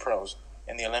pros are the pros.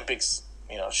 And the Olympics,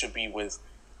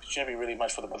 shouldn't be really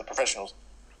much for the professionals.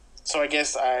 So I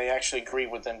guess I actually agree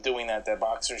with them doing that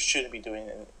boxers shouldn't be going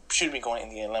in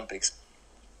the Olympics.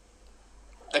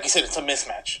 Like you said, it's a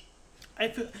mismatch. I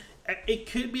feel it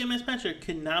could be a mismatch or it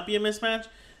could not be a mismatch.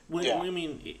 I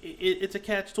mean, it's a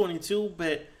catch-22,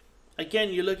 but again,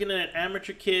 you're looking at an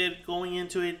amateur kid going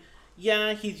into it.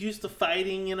 Yeah, he's used to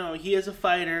fighting, he is a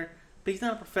fighter, but he's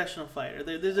not a professional fighter.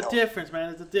 There's a difference, man.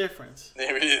 There's a difference.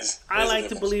 There it is. I like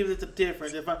to believe there's a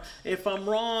difference. If I'm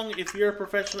wrong, if you're a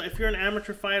professional, if you're an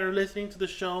amateur fighter listening to the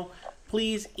show,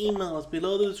 please email us.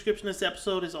 Below the description of this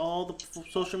episode is all the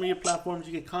social media platforms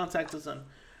you can contact us on.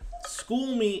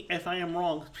 School me if I am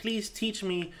wrong. Please teach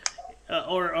me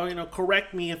or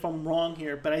correct me if I'm wrong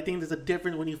here. But I think there's a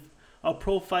difference when you a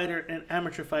pro fighter and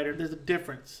amateur fighter. There's a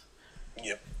difference.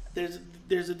 Yep.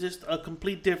 There's just a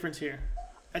complete difference here.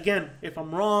 Again, if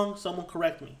I'm wrong, someone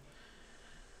correct me.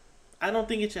 I don't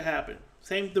think it should happen.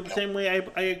 Same way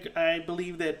I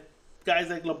believe that guys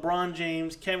like LeBron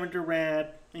James, Kevin Durant,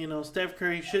 Steph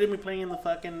Curry shouldn't be playing in the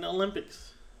fucking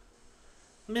Olympics.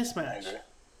 Mismatch.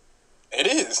 It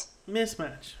is.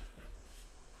 Mismatch.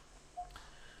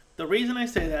 The reason I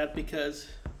say that because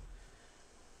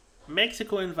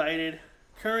Mexico invited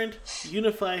current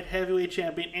unified heavyweight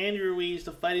champion Andy Ruiz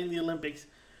to fight in the Olympics.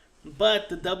 But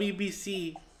the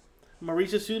WBC,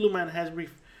 Mauricio Suleiman, has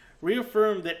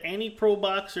reaffirmed that any pro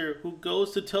boxer who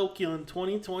goes to Tokyo in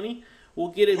 2020 will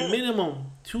get a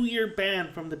minimum 2-year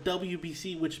ban from the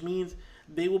WBC, which means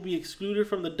they will be excluded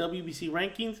from the WBC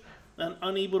rankings and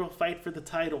unable to fight for the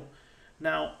title.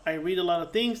 Now, I read a lot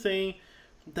of things saying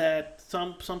that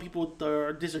some people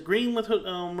are disagreeing with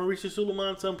Mauricio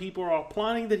Sulaiman. Some people are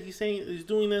applauding that he's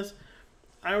doing this.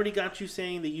 I already got you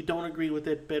saying that you don't agree with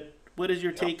it, but what is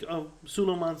your take of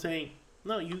Sulaiman saying,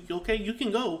 no, you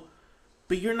can go,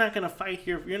 but you're not gonna fight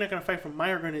here. You're not gonna fight for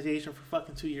my organization for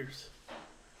fucking 2 years.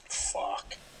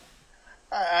 Fuck.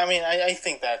 I mean, I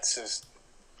think that's just.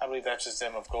 I believe that's just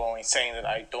them saying that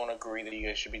I don't agree that you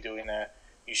guys should be doing that.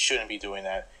 You shouldn't be doing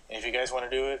that. And if you guys want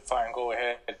to do it, fine, go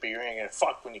ahead. But you're going to get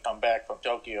fucked when you come back from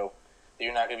Tokyo. That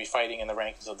you're not going to be fighting in the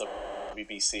rankings of the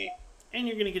WBC. And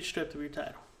you're going to get stripped of your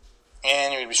title.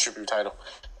 And you're going to be stripped of your title.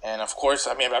 And of course,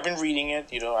 I mean, I've been reading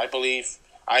it.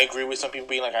 I agree with some people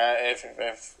being like,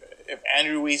 if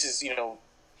Andrew Ruiz is,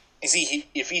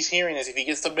 if he's hearing this, if he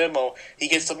gets the memo, he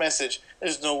gets the message,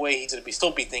 there's no way he's going to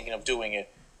still be thinking of doing it.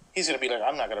 He's going to be like,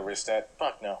 I'm not going to risk that.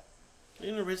 Fuck no.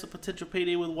 You're going to risk a potential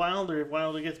payday with Wilder if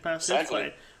Wilder gets past this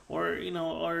fight. Or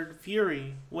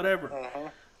Fury, whatever.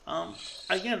 Mm-hmm.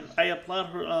 Again, I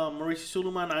applaud Mauricio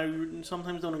Sulaiman. I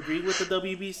sometimes don't agree with the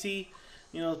WBC,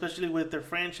 especially with their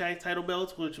franchise title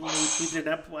belts, which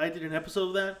I did an episode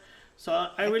of that. So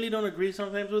I really don't agree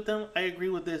sometimes with them. I agree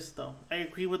with this, though. I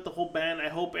agree with the whole ban. I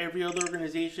hope every other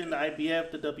organization, the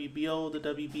IBF, the WBO, the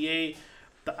WBA,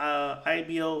 the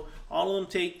IBO, all of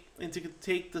them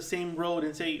take the same road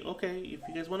and say, okay, if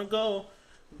you guys want to go,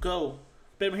 go.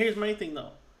 But here's my thing,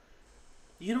 though.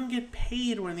 You don't get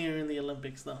paid when you're in the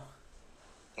Olympics, though.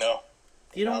 No.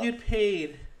 You don't get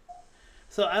paid.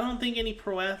 So I don't think any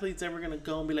pro athlete's ever going to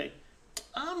go and be like,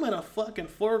 I'm going to fucking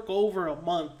fork over a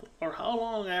month or how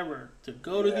long ever to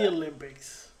go to the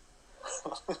Olympics.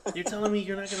 You're telling me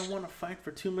you're not going to want to fight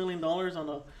for $2 million on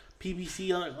a PBC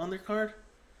undercard?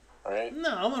 Right.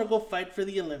 No, I'm going to go fight for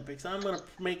the Olympics. I'm going to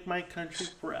make my country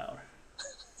proud.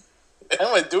 I'm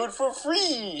going to do it for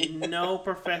free. No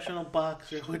professional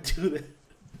boxer would do that.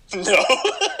 No.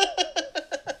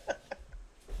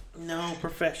 No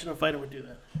professional fighter would do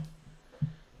that.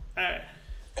 All right.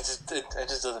 It just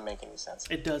doesn't make any sense.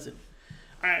 It doesn't.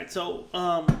 All right, so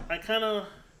I'll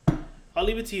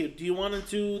leave it to you. Do you want to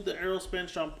do the Errol Spence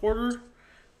Sean Porter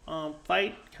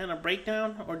fight kind of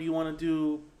breakdown, or do you want to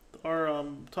do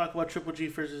talk about Triple G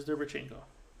versus Derevchenko?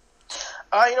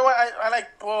 You know what?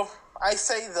 I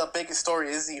say the biggest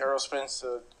story is the Errol Spence,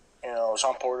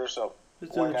 Sean Porter. So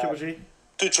let's do the Triple G.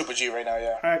 Do Triple G right now,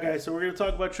 yeah. All right, guys. So we're gonna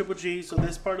talk about Triple G. So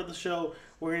this part of the show,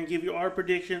 we're gonna give you our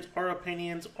predictions, our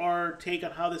opinions, our take on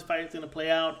how this fight is gonna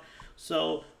play out.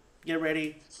 So get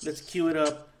ready. Let's cue it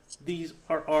up. These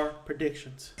are our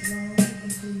predictions.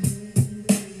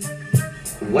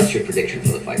 What's your prediction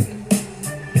for the fight then?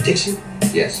 Prediction?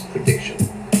 Yes, prediction.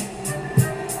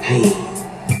 Pain.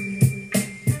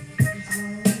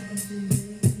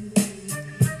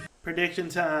 Prediction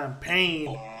time. Pain.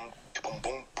 Boom,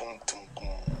 boom, boom, boom,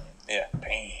 boom. Yeah,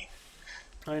 pain.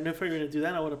 I know if you were going to do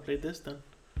that, I would have played this then.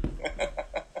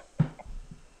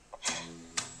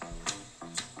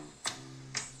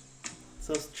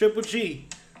 So Triple G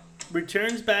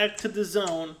returns back to the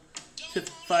zone to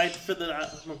fight for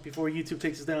before YouTube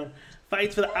takes us down,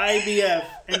 fights for the IBF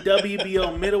and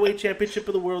WBO middleweight championship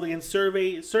of the world against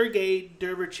Sergey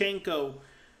Derevchenko.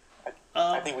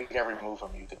 I think we got removed from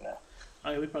YouTube now.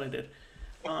 Oh, yeah, we probably did.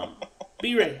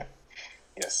 B-Ray.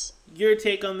 Yes. Your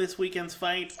take on this weekend's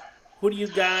fight. Who do you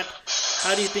got?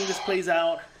 How do you think this plays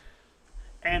out?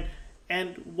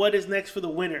 And what is next for the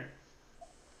winner?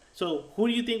 So, who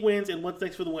do you think wins and what's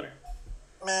next for the winner?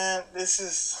 Man, I'm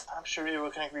sure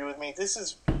everyone can agree with me. This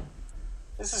is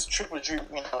Triple G.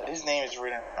 His name is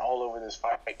written all over this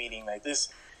fight meeting. Like this,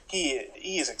 he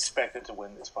is expected to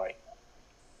win this fight.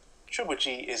 Triple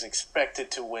G is expected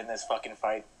to win this fucking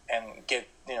fight and get,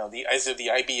 as of the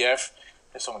IBF,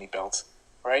 there's so many belts,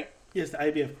 right? Yes, the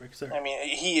IBF, correct, sir. I mean,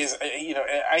 he is,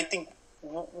 I think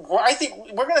we're going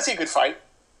to see a good fight.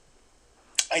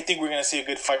 I think we're going to see a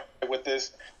good fight with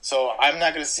this. So I'm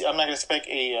not going to expect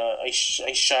a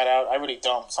shot out. I really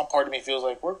don't. Some part of me feels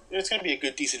like it's going to be a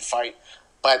good, decent fight.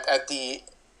 But at the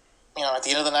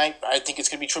end of the night, I think it's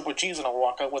going to be Triple G's going to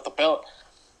walk out with the belt.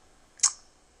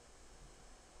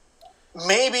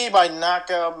 Maybe by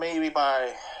knockout, and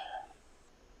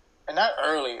not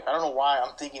early. I don't know why.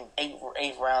 I'm thinking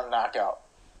eighth round knockout,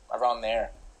 around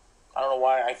there. I don't know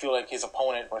why. I feel like his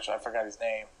opponent, which I forgot his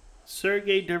name,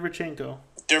 Sergey Derevchenko.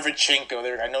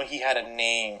 There, I know he had a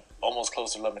name almost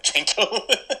close to Lomachenko.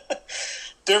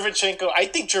 Derevchenko. I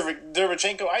think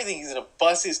Derevchenko. I think he's gonna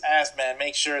bust his ass, man.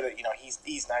 Make sure that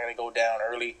he's not gonna go down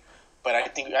early. But I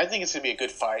think it's gonna be a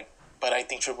good fight. But I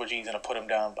think Triple G is going to put him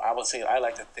down. I would say I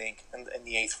like to think in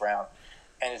the 8th round,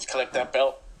 and just collect that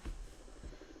belt.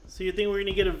 So you think we're going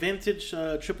to get a vintage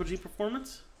Triple G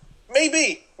performance?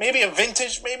 maybe a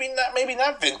vintage, maybe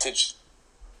not vintage.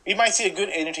 We might see a good,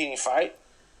 entertaining fight,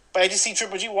 but I just see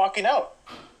Triple G walking out.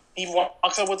 He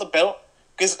walks out with a belt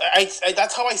because I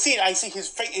that's how I see it. I see his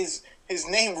face, his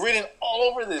name written all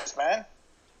over this, man.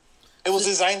 It was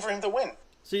designed for him to win.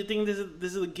 So you think this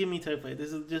is a gimme type fight?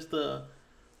 This is just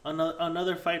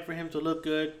another fight for him to look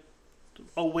good,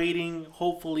 awaiting,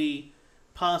 hopefully,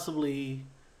 possibly,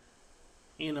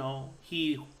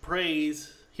 he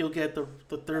prays he'll get the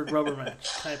third rubber match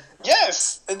type.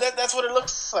 Yes, and that's what it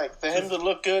looks like. For him to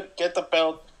look good, get the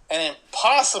belt, and then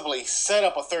possibly set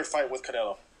up a third fight with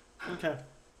Canelo. Okay.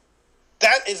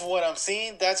 That is what I'm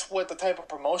seeing. That's what the type of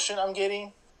promotion I'm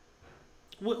getting.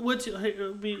 What's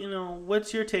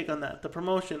your take on that? The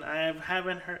promotion. I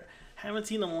haven't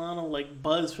seen a lot of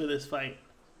buzz for this fight.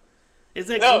 It's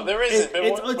like no, there isn't.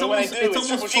 It's almost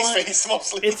Triple G's face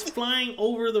mostly. It's flying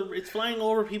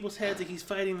over people's heads that he's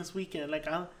fighting this weekend.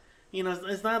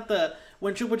 It's not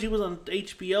when Triple G was on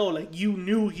HBO. You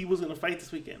knew he was going to fight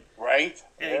this weekend. Right.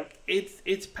 Yep.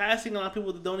 It's passing a lot of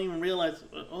people that don't even realize.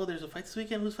 Oh, there's a fight this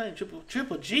weekend. Who's fighting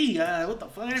Triple G? What the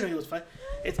fuck? I didn't know he was fighting.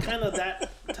 It's kind of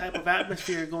that type of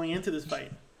atmosphere going into this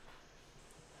fight.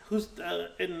 This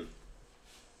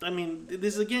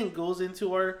again goes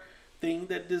into our thing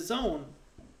that DAZN.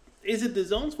 Is it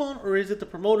DAZN's fault or is it the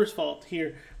promoter's fault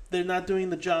here? They're not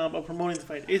doing the job of promoting the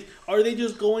fight. Are they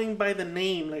just going by the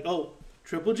name?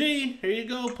 Triple G, here you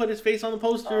go. Put his face on the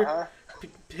poster. Uh-huh.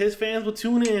 His fans will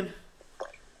tune in.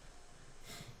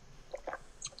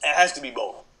 It has to be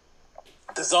both.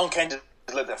 DAZN can't just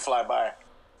let that fly by.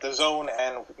 DAZN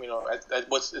and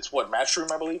it's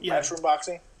Matchroom, I believe. Yeah. Matchroom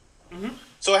Boxing. Mm-hmm.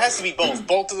 So it has to be both.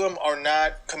 Both of them are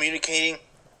not communicating.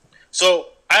 So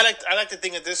I like to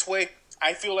think of it this way.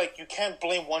 I feel like you can't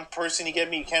blame one person. You get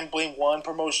me? You can't blame one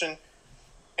promotion.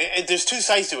 There's two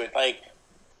sides to it.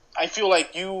 I feel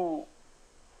like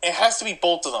it has to be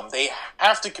both of them. They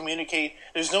have to communicate.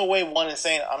 There's no way one is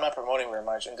saying, I'm not promoting very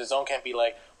much, and DAZN can't be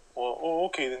like, well,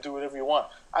 okay, then do whatever you want.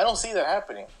 I don't see that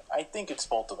happening. I think it's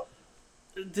both of them.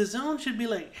 DAZN should be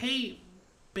like, hey,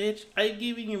 bitch, I'm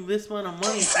giving you this amount of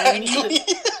money. Exactly.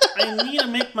 I need to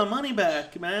make my money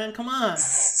back, man. Come on.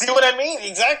 See what I mean?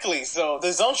 Exactly. So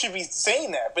DAZN should be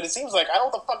saying that, but it seems like I don't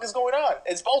know what the fuck is going on.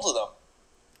 It's both of them.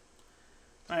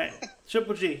 All right,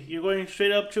 Triple G. You're going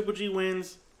straight up. Triple G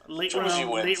wins. Late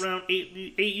round,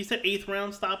 eight. You said 8th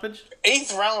round stoppage?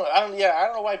 8th round. I don't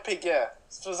know why I picked,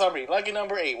 for some reason. Lucky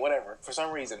number 8, whatever. For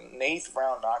some reason. 8th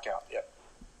round knockout, yep.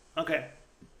 Okay.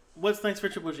 What's next for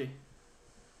Triple G?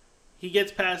 He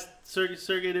gets past Sergey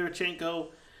Derevchenko.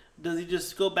 Does he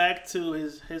just go back to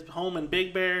his home in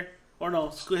Big Bear? Or no,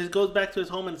 he goes back to his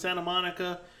home in Santa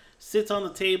Monica, sits on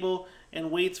the table,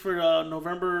 and waits for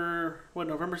November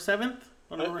 7th?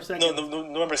 Or November 2nd? No,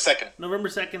 November 2nd. November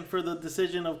 2nd for the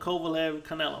decision of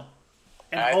Kovalev-Canelo.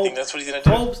 And I think that's what he's going to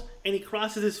do. Hopes, and he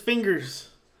crosses his fingers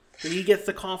that he gets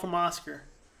the call from Oscar.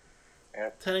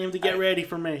 Yep. Telling him to get ready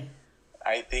for me.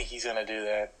 I think he's going to do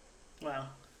that. Wow.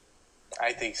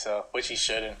 I think so, which he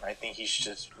shouldn't. I think he should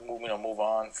just move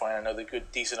on, find another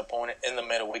good, decent opponent in the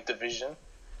middleweight division.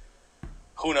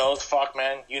 Who knows? Fuck,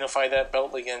 man. Unify that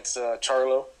belt against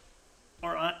Charlo.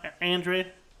 Or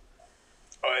Andre.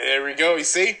 Oh, there we go. You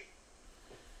see?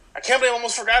 I can't believe I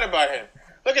almost forgot about him.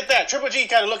 Look at that. Triple G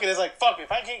kind of looking at it like, fuck,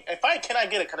 if I cannot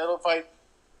get a Canelo fight,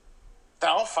 then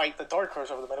I'll fight the dark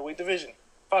horse over the middleweight division.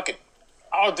 Fuck it.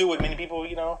 I'll do what many people,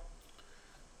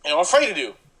 are afraid to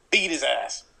do. Beat his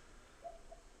ass.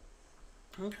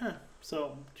 Okay.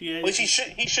 So, which he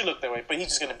should look that way, but he's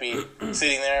just going to be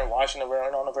sitting there watching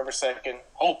on November 2nd,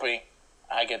 hoping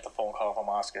I get the phone call from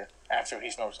Oscar after he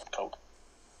snorts the coke.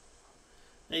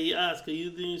 Hey, Oscar,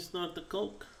 you didn't snort the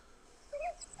coke?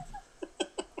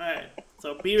 Alright,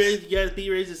 so B-Ray's, you guys,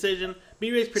 B-Ray's decision.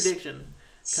 B-Ray's prediction.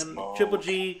 Triple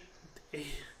G,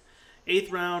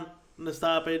 8th round, in the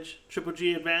stoppage. Triple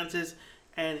G advances,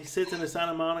 and he sits in the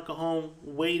Santa Monica home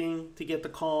waiting to get the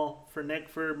call for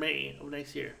May of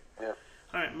next year. Yep.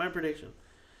 Alright, my prediction.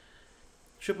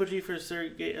 Triple G for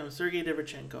Sergey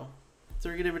Derevchenko.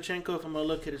 Sergey Derevchenko, if I'm going to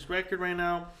look at his record right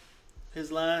now,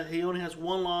 he only has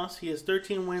 1 loss. He has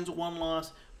 13 wins, 1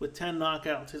 loss, with 10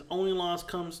 knockouts. His only loss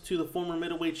comes to the former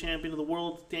middleweight champion of the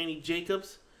world, Danny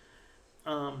Jacobs.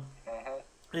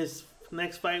 His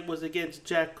next fight was against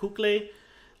Jack Kukley.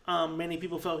 Many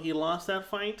people felt he lost that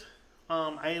fight.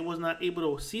 I was not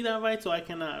able to see that fight, so I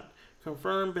cannot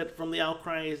confirm. But from the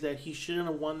outcry is that he shouldn't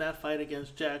have won that fight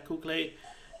against Jack Kukley.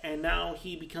 And now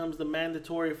he becomes the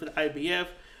mandatory for the IBF.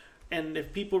 And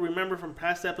if people remember from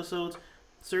past episodes,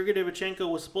 Sergey Derevchenko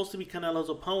was supposed to be Canelo's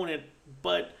opponent,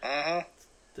 but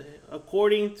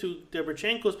according to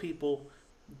Derevchenko's people,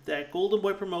 that Golden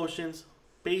Boy Promotions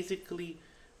basically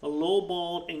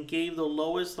lowballed and gave the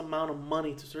lowest amount of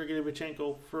money to Sergey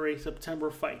Devchenko for a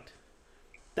September fight.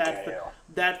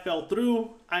 That fell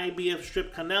through. IBF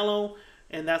stripped Canelo,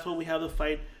 and that's why we have the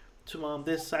fight to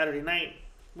this Saturday night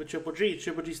with Triple G.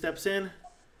 Triple G steps in.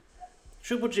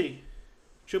 Triple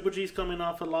G's coming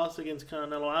off a loss against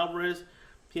Canelo Alvarez.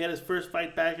 He had his first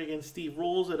fight back against Steve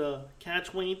Rolls at a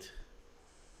catchweight.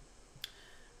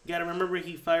 You gotta remember,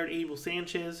 he fired Abel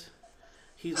Sanchez.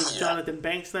 He's with Jonathan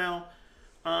Banks now.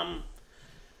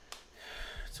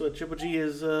 So Triple G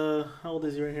is, how old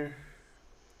is he right here?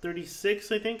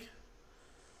 36, I think.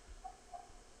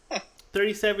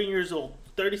 37 years old.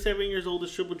 37 years old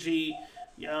is Triple G.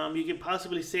 You can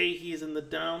possibly say he's in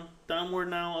the downward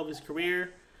now of his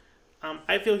career.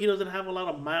 I feel he doesn't have a lot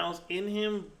of miles in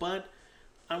him, but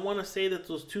I want to say that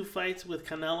those two fights with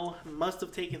Canelo must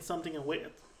have taken something away,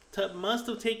 must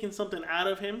have taken something out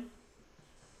of him.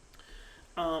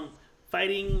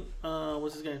 Fighting,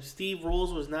 what's his name? Steve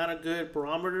Rolls was not a good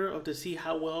barometer of to see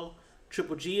how well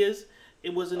Triple G is.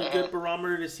 It wasn't a good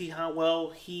barometer to see how well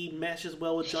he meshes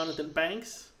well with Jonathan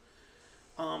Banks.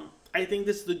 I think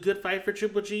this is a good fight for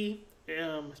Triple G,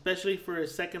 especially for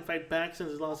his second fight back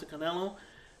since his loss to Canelo.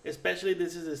 Especially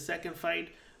this is his second fight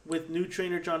with new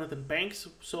trainer Jonathan Banks.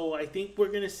 So I think we're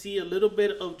going to see a little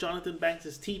bit of Jonathan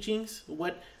Banks' teachings,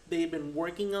 what they've been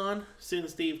working on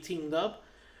since they've teamed up.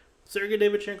 Sergey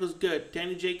Devchenko's good.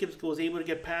 Danny Jacobs was able to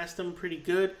get past him pretty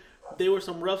good. There were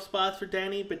some rough spots for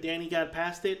Danny, but Danny got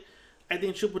past it. I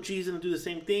think Triple G is going to do the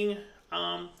same thing.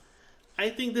 I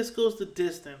think this goes the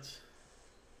distance.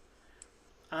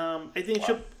 I think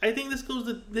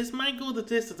this might go the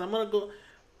distance. I'm gonna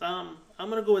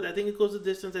go with. I think it goes the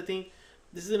distance. I think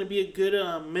this is gonna be a good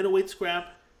middleweight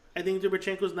scrap. I think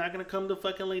Devchenko's not gonna come to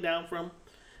fucking lay down for him.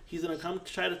 He's gonna come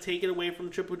try to take it away from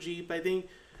Triple G. But I think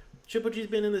Triple G's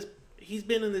been in this. He's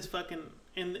been in this fucking.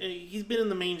 And he's been in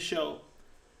the main show.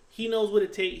 He knows what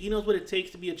it takes. He knows what it takes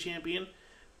to be a champion.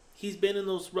 He's been in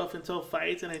those rough and tough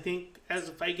fights, and I think as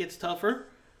the fight gets tougher,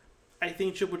 I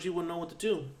think Triple G will know what to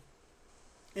do.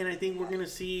 And I think we're going to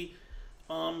see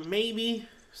maybe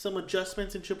some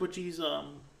adjustments in Triple G's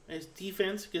his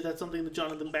defense, because that's something that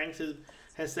Jonathan Banks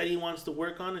has said he wants to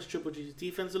work on, is Triple G's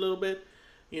defense a little bit,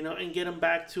 and get him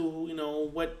back to,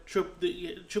 what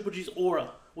Triple G's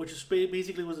aura, which is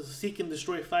basically was a seek and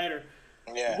destroy fighter,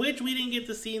 which we didn't get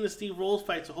to see in the Steve Rolls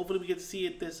fight, so hopefully we get to see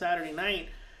it this Saturday night,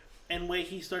 and where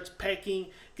he starts pecking,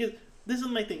 because this is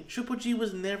my thing, Triple G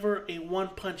was never a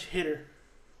one-punch hitter.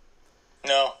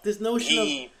 No, this notion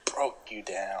he broke you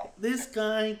down. This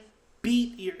guy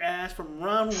beat your ass from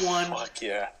round one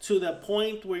to the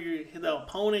point where the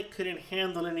opponent couldn't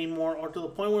handle it anymore, or to the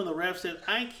point where the ref said,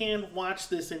 I can't watch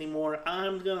this anymore,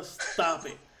 I'm going to stop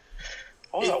it.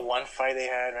 What was that one fight they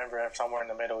had, remember, somewhere in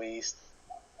the Middle East?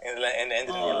 And ended in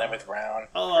the 11th round.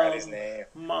 I forgot his name.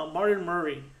 Martin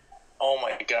Murray. Oh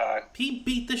my God. He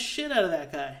beat the shit out of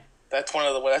that guy. That's one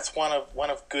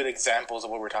of good examples of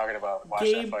what we're talking about. Watch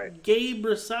that fight. Gabe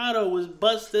Rosado was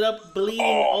busted up, bleeding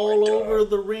all over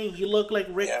the ring. He looked like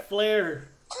Ric Flair.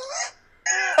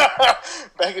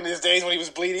 Back in his days when he was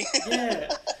bleeding.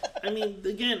 Yeah. I mean,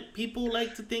 again, people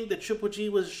like to think that Triple G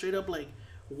was straight up like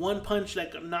one punch,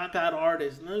 like a knockout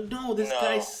artist. No, this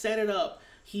guy set it up.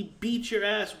 He beat your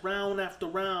ass round after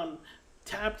round,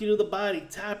 tapped you to the body,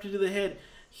 tapped you to the head.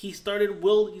 He started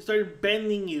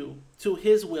bending you to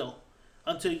his will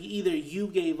until either you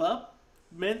gave up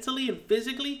mentally and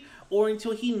physically, or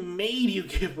until he made you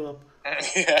give up.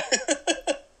 Yeah.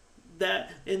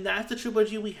 That's the Triple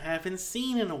G we haven't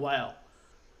seen in a while.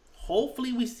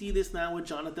 Hopefully we see this now with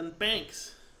Jonathan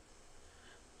Banks.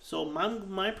 So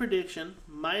my prediction,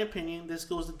 my opinion, this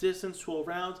goes the distance, 12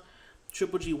 rounds.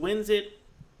 Triple G wins it.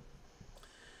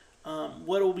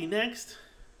 What will be next?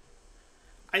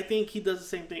 I think he does the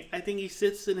same thing. I think he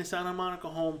sits in his Santa Monica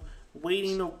home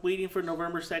waiting for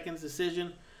November 2nd's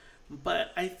decision.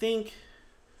 But I think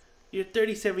you're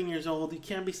 37 years old. You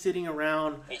can't be sitting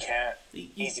around. He can't.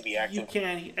 He needs to be active. You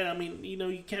can't. I mean,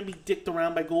 you can't be dicked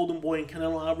around by Golden Boy and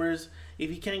Canelo Alvarez. If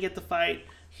he can't get the fight,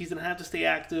 he's going to have to stay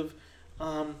active.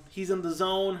 He's in the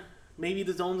zone. Maybe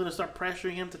the zone's going to start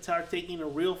pressuring him to start taking a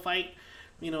real fight.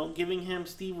 Giving him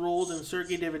Steve Rolls and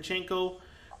Sergey Devchenko.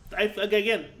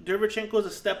 Again, Devchenko is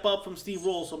a step up from Steve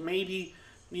Rolls, so maybe,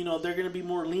 they're going to be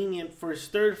more lenient for his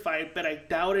third fight, but I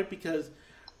doubt it because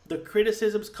the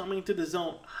criticism's coming to the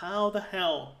zone. How the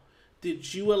hell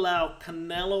did you allow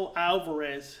Canelo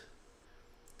Alvarez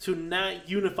to not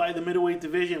unify the middleweight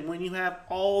division when you have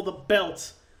all the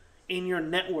belts in your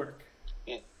network?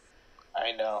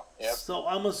 I know, yep. So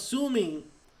I'm assuming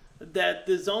that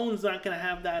the zone's not going to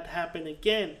have that happen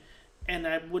again. And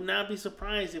I would not be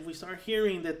surprised if we start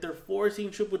hearing that they're forcing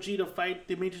Triple G to fight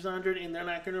Demetrius Andrade and they're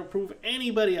not going to approve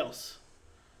anybody else.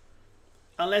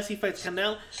 Unless he fights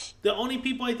Canelo. The only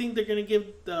people I think they're going to give,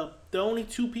 the only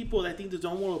two people that I think the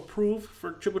zone will approve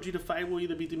for Triple G to fight will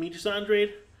either be Demetrius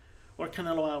Andrade or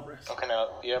Canelo Alvarez. Oh,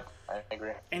 Canelo, yep, I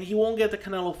agree. And he won't get the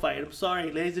Canelo fight. I'm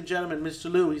sorry, ladies and gentlemen,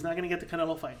 Mr. Lou, he's not going to get the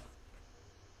Canelo fight.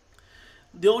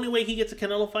 The only way he gets a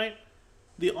Canelo fight,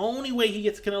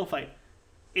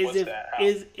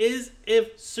 is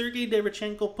if Sergey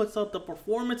Derevchenko puts out the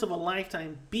performance of a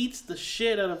lifetime, beats the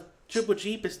shit out of Triple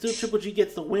G, but still Triple G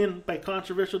gets the win by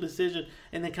controversial decision,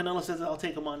 and then Canelo says, I'll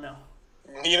take him on now.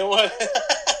 You know what?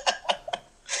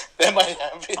 That might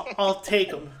happen. I'll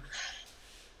take him.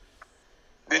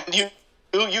 Then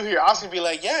you hear Oscar be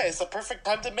like, yeah, it's the perfect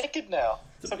time to make it now.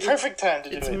 It's the perfect time to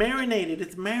do it. It's marinated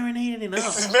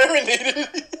enough. It's marinated.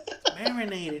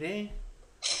 Marinated, eh?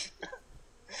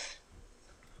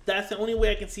 That's the only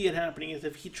way I can see it happening, is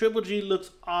if Triple G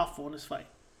looks awful in this fight.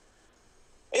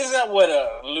 Isn't that what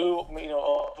Lou,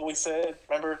 always said?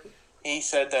 Remember, he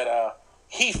said that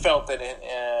he felt that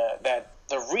that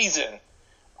the reason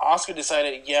Oscar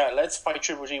decided, let's fight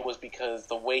Triple G was because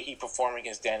the way he performed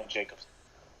against Danny Jacobs.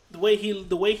 The way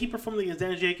he performed against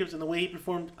Danny Jacobs, and the way he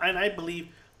performed, and I believe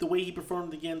the way he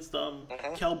performed against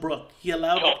Kell Brook. He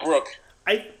allowed Kell Brook.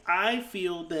 I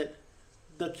feel that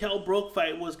the Kell Brook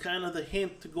fight was kind of the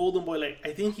hint to Golden Boy. Like,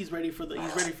 I think he's ready for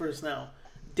this now.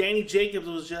 Danny Jacobs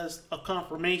was just a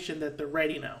confirmation that they're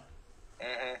ready now.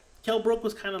 Mm-hmm. Kell Brook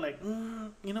was kind of like,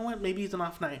 you know what? Maybe he's an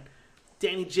off night.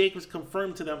 Danny Jacobs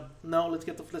confirmed to them, no, let's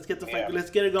get the fight. Let's get it going.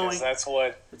 Let's get it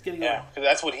going. Yeah, because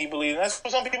that's what he believed. And that's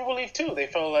what some people believe too. They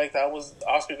felt like that was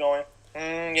Oscar going,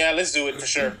 let's do it for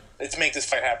sure. Let's make this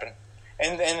fight happen.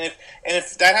 And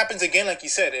if that happens again, like you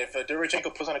said, if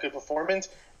Derevchenko puts on a good performance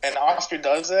and Oscar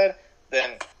does that,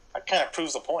 then that kind of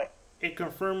proves the point. It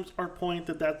confirms our point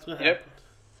that that's what happened.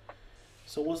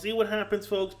 So we'll see what happens,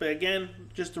 folks. But again,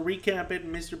 just to recap it,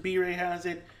 Mr. B-Ray has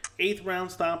it. 8th round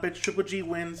stoppage. Triple G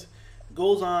wins.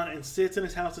 Goes on and sits in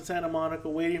his house in Santa Monica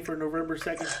waiting for November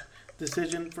 2nd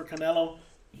decision for Canelo.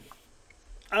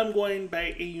 I'm going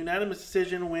by a unanimous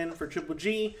decision win for Triple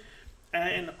G.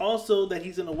 And also that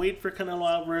he's going to wait for Canelo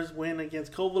Alvarez win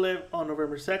against Kovalev on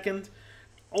November 2nd.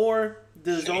 Or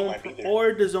the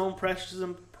zone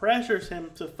pressures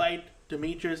him to fight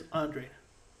Demetrius Andrade.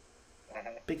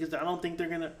 Because I don't think they're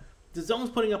going to... The zone's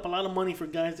putting up a lot of money for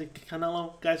guys like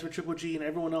Canelo, guys for Triple G, and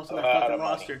everyone else on that fucking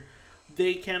roster.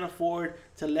 They can't afford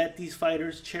to let these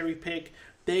fighters cherry pick.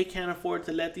 They can't afford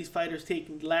to let these fighters take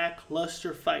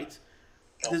lackluster fights.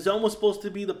 The zone was supposed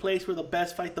to be the place where the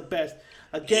best fight the best.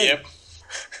 Again,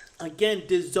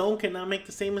 the zone cannot make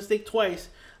the same mistake twice.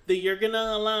 That you're going to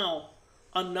allow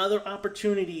another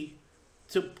opportunity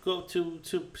to go to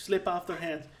slip off their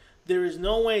hands. There is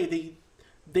no way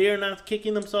they are not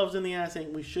kicking themselves in the ass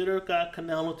saying, we should have got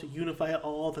Canelo to unify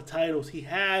all the titles. He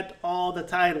had all the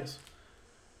titles.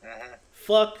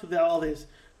 Fuck all this.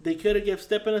 They could have gave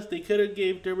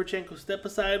Derevchenko step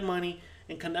aside money,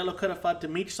 and Canelo could have fought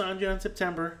Demetrius Andrade in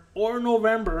September or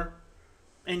November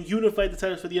and unified the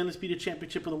titles for the Undisputed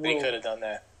Championship of the world. They could have done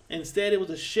that. Instead, it was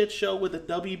a shit show with the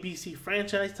WBC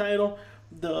franchise title,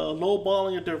 the low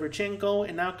balling of Derevchenko,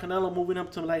 and now Canelo moving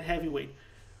up to light heavyweight.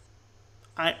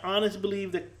 I honestly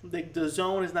believe that the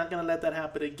zone is not going to let that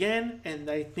happen again, and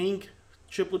I think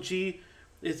Triple G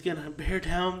is going to bear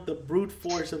down the brute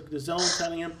force of the zone,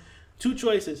 telling him two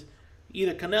choices: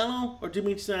 either Canelo or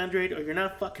Demetrius Andrade, or you're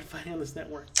not fucking fighting on this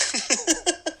network.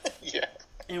 Yeah.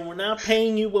 And we're not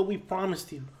paying you what we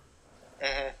promised you.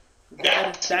 Mm-hmm.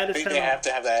 That is they have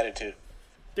to have that attitude.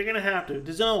 They're going to have to.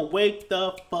 The zone, wake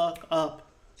the fuck up.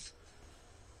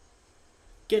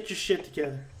 Get your shit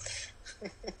together.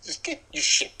 Just get your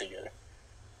shit together.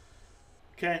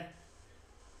 Okay.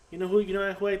 You know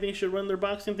who I think should run their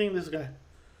boxing thing? This guy. Man,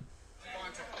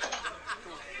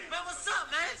 what's up,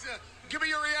 man? Give me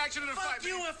your reaction to the fight. Fuck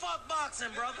you and fuck boxing,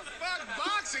 brother. Fuck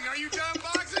boxing? Are you done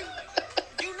boxing?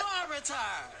 You know I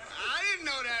retired. I didn't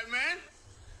know that, man.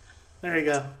 There you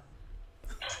go.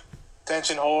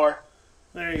 Attention whore.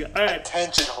 There you go. All right.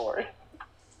 Attention whore.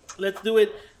 Let's do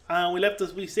it.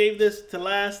 We saved this to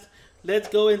last. Let's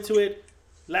go into it.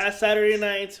 Last Saturday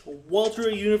night,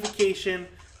 welterweight unification.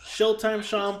 Showtime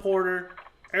Sean Porter,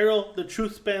 Errol the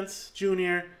Truth Spence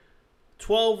Jr.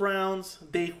 12 rounds.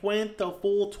 They went the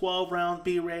full 12 rounds.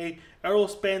 B-Ray. Errol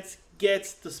Spence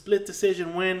gets the split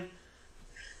decision win.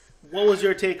 What was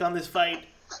your take on this fight?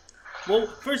 Well,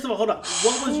 first of all, hold on.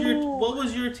 What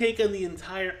was your take on the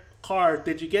entire card?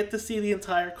 Did you get to see the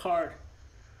entire card?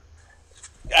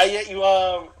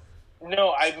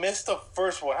 No, I missed the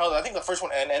first one. I think the first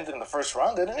one ended in the first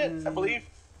round, didn't it? I believe.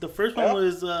 The first one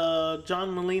was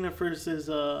John Molina versus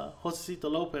Josecito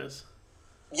Lopez.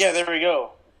 Yeah, there we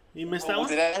go. You missed that one?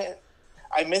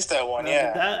 I missed that one,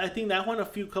 yeah. I think that went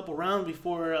a couple rounds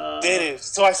before... Did it?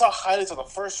 So I saw highlights of the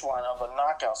first one of the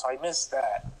knockout, so I missed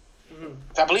that.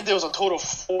 Mm-hmm. I believe there was a total of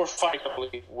 4 fights, I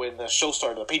believe, when the show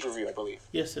started, the pay-per-view, I believe.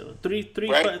 Yes, sir. Three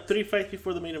fights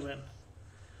before the main event.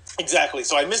 Exactly.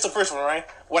 So I missed the first one, right?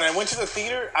 When I went to the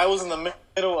theater, I was in the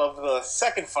middle of the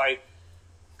second fight,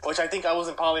 which I think I was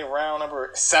in probably round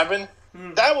number 7.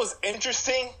 That was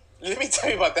interesting. Let me tell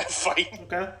you about that fight.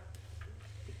 Okay.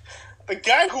 The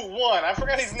guy who won, I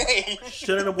forgot his name.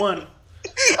 Shouldn't have won.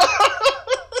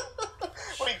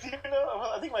 Wait, do you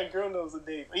know? I think my girl knows the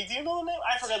name. Wait, do you know the name?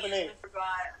 I forgot the name.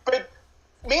 But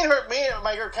me and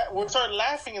my girl, we started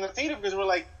laughing in the theater because we're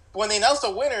like, when they announced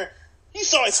the winner, you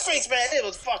saw his face, man. It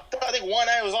was fucked up. I think one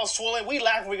eye was all swollen. We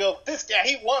laughed. We go, this guy,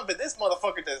 he won, but this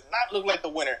motherfucker does not look like the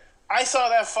winner. I saw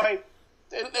that fight.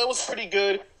 It was pretty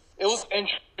good. It was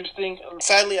interesting.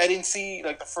 Sadly, I didn't see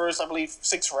like the first, I believe,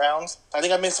 6 rounds. I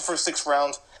think I missed the first 6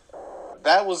 rounds.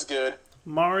 That was good.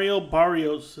 Mario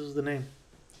Barrios is the name.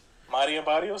 Mario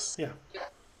Barrios? Yeah.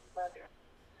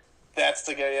 That's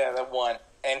the guy, yeah, that won.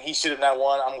 And he should have not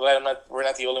won. I'm glad we're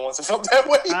not the only ones who felt that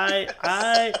way.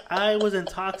 I was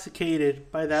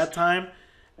intoxicated by that time.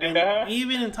 And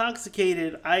even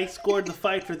intoxicated, I scored the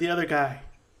fight for the other guy.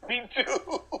 Me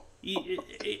too.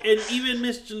 And even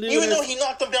Mr. Lewis... Even though he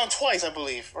knocked him down twice, I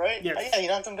believe, right? Yes. Yeah, he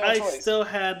knocked him down twice. I still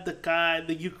had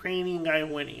the Ukrainian guy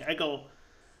winning. I go,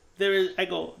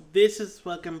 this is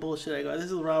fucking bullshit. I go,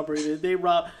 this is robbery. They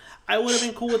rob... I would have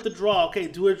been cool with the draw. Okay,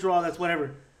 do a draw, that's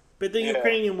whatever. But the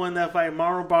Ukrainian won that fight.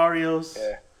 Mauro Barrios.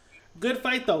 Yeah. Good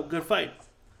fight, though. Good fight.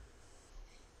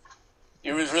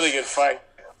 It was a really good fight.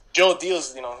 Joe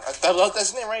Diaz, that's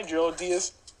his name, right? Joe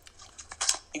Diaz.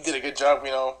 He did a good job,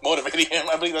 motivating him.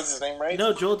 I believe that's his name, right?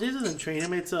 No, Joel Diaz doesn't train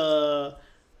him. It's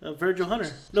Virgil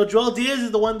Hunter. No, Joel Diaz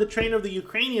is the trainer of the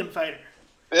Ukrainian fighter.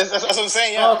 That's what I'm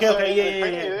saying, yeah. Oh, okay,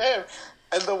 yeah.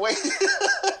 And the way...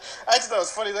 I just thought it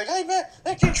was funny. Like, hey, man,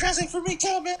 that can't translate for me.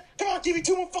 Tell him, man. Come on, give me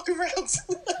 2 more fucking rounds.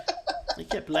 He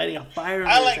kept lighting a fire in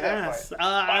his like ass. That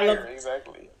fight. Fire,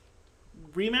 exactly.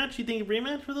 Rematch? You think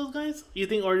rematch for those guys? You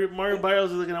think Mario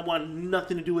Barrios is going to want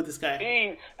nothing to do with this guy?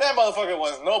 That motherfucker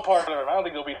was no part of it. I don't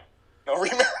think there'll be no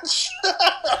rematch.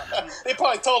 They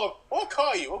probably told him, we'll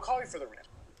call you. We'll call you for the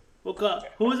rematch.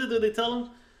 Who is it that they tell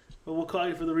him? Well, we'll call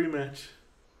you for the rematch.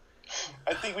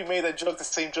 I think we made the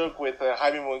same joke with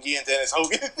Jaime Munguia and Dennis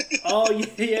Hogan. Oh,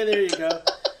 yeah, there you go.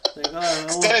 Like,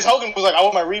 Dennis Hogan was like, I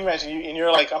want my rematch, and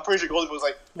you're like, I'm pretty sure Goldie was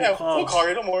like, yeah, we'll call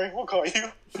you, don't worry, we'll call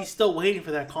you. He's still waiting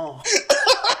for that call.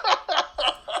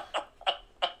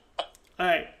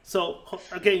 Alright, so,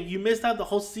 again, you missed out the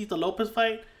Josecito Lopez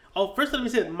fight. Oh, first let me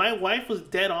say, my wife was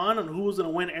dead on who was going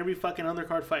to win every fucking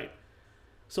undercard fight.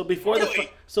 So before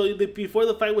before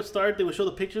the fight would start, they would show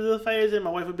the pictures of the fighters, and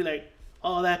my wife would be like,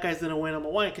 oh, that guy's going to win. I'm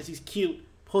like, why? Because he's cute.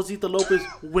 Josecito Lopez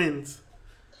wins.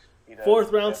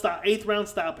 8th round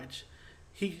stoppage.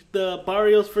 The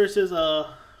Barrios versus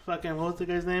what was the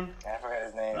guy's name? I forgot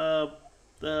his name.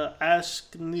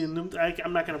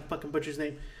 I'm not gonna fucking butcher his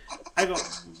name. I go,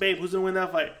 babe, who's gonna win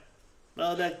that fight?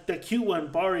 That cute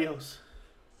one, Barrios.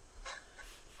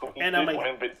 And I'm like,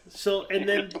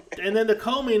 and then the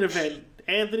co-main event,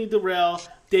 Anthony Durrell,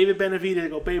 David Benavidez. I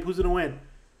go, babe, who's gonna win?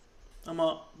 I'm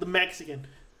the Mexican,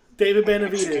 David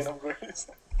Benavidez.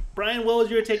 Brian, what was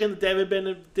your take on the David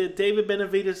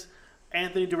Benavidez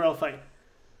Anthony Durrell fight?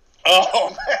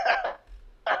 Oh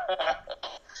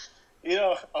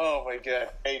man, oh my god.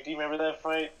 Hey, do you remember that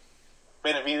fight?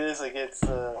 Benavidez against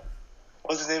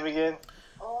what's his name again?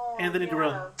 Oh, Anthony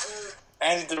Durrell.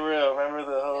 Anthony Durrell. Remember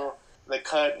the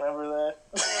cut? Remember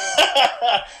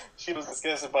that? She was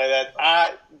disgusted by that.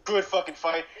 Good fucking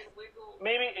fight.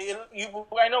 Maybe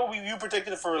I know you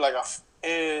predicted it for like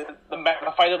the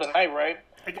fight of the night, right?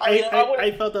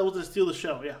 I felt that was to steal the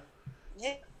show. Yeah.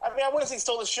 Yeah. I mean, I wouldn't say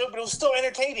stole the show, but it was still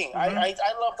entertaining. Mm-hmm. I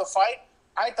loved the fight.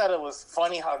 I thought it was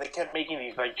funny how they kept making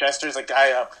these like gestures. The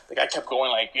guy kept going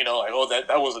like oh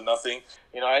that wasn't nothing.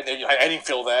 I didn't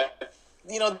feel that.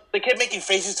 They kept making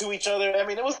faces to each other. I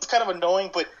mean, it was kind of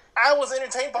annoying, but I was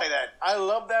entertained by that. I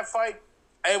loved that fight.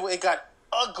 It got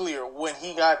uglier when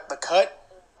he got the cut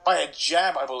by a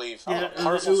jab, I believe. Yeah, it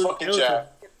was jab.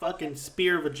 A fucking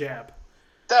spear of a jab.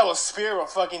 That was spear of a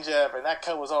fucking jab, and that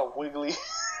cut was all wiggly.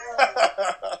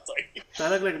 That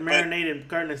looked like marinated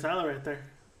carne asada right there.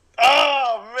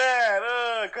 Oh man,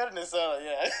 carne asada,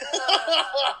 yeah.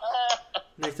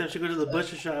 Next time she goes to the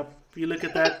butcher shop, you look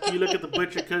at the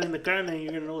butcher cutting the carne,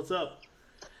 you're gonna know what's up.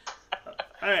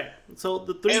 All right. So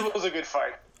the three. It was a good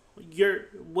fight.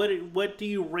 What do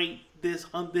you rate this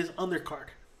undercard?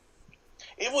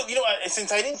 It was,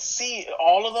 since I didn't see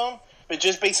all of them, but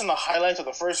just based on the highlights of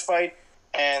the first fight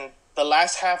and the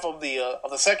last half of the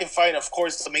second fight, of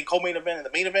course, the co-main event and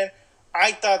the main event,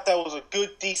 I thought that was a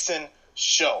good, decent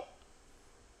show.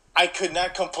 I could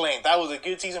not complain. That was a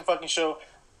good, decent fucking show.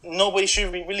 Nobody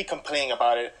should be really complaining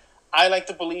about it. I like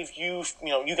to believe you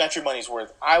got your money's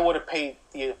worth. I would have paid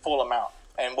the full amount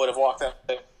and would have walked out.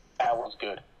 That was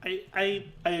good. I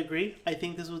agree. I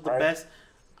think this was the best.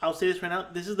 I'll say this right now.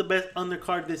 This is the best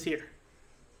undercard this year.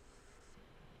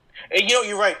 And,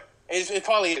 you're right. It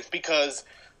probably is because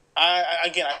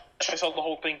I saw the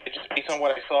whole thing just based on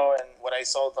what I saw and what I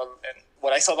saw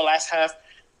the last half.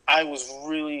 I was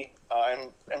really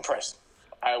impressed.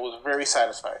 I was very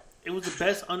satisfied. It was the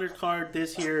best undercard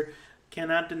this year.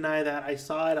 Cannot deny that. I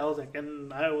saw it. I was like,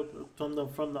 and I was from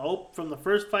the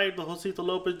first fight, the Josito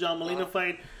Lopez John Molina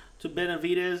fight, to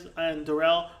Benavidez and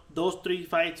Durrell. Those three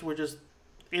fights were just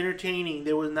entertaining.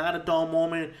 There was not a dull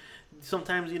moment.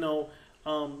 Sometimes when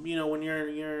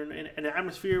you're in an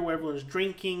atmosphere where everyone's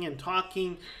drinking and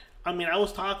talking. I mean, I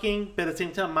was talking, but at the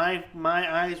same time,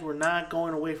 my eyes were not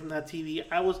going away from that TV.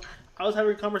 I was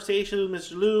having a conversation with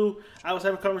Mr. Lou. I was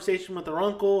having a conversation with her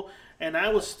uncle, and I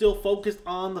was still focused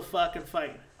on the fucking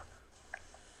fight.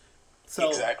 So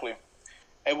exactly,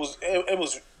 it was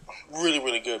really,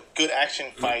 really good. Good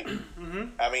action fight. Mm-hmm.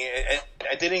 I mean,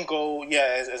 it didn't go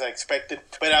as I expected,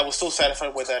 but I was still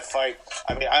satisfied with that fight.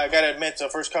 I mean, I gotta admit, the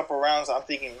first couple of rounds, I'm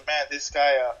thinking, man, this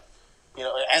guy,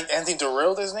 Anthony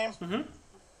Durrell, his name. Mm-hmm.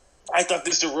 I thought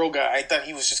this Durrell guy. I thought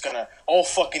he was just gonna all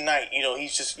fucking night.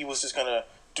 He was just gonna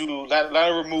do a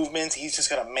lot of movements. He's just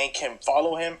gonna make him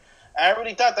follow him. I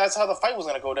really thought that's how the fight was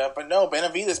gonna go down, but no,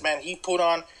 Benavidez, man, he put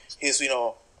on his,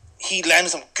 he landed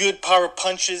some good power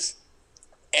punches.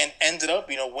 And ended up,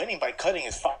 winning by cutting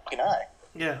his fucking eye.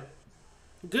 Yeah,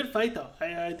 good fight though.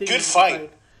 I think good fight.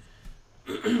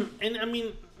 And I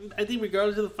mean, I think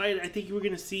regardless of the fight, I think you were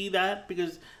gonna see that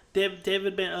because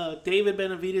David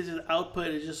Benavidez's output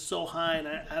is just so high,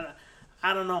 and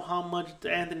I don't know how much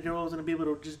Anthony Durrell was gonna be able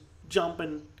to just jump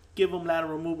and give him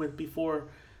lateral movement before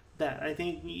that. I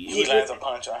think he lands a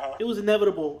punch. It was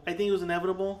inevitable. I think it was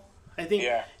inevitable. I think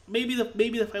maybe the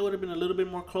fight would have been a little bit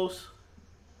more close.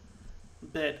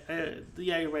 But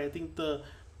you're right. I think the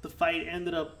fight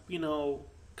ended up,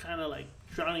 kind of like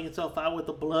drowning itself out with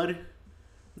the blood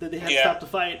that they had to stop the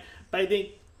fight. But I think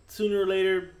sooner or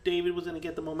later David was going to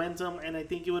get the momentum, and I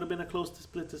think it would have been a close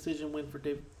split decision win for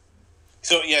David.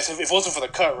 So yes, if it wasn't for the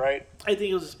cut, right? I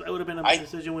think it would have been a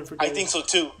decision win for David. I think so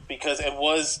too, because it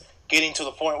was getting to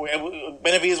the point where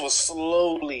Benavidez was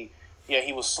slowly,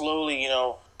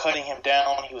 cutting him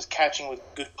down. He was catching with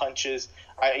good punches.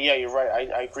 You're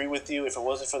right. I agree with you. If it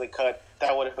wasn't for the cut,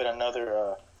 that would have been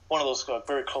another one of those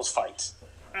very close fights.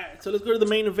 All right, so let's go to the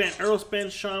main event. Errol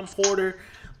Spence, Sean Porter.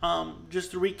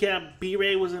 Just to recap,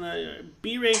 B-Ray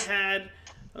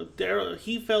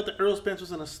he felt that Errol Spence was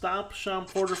going to stop Sean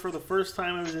Porter for the first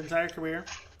time in his entire career.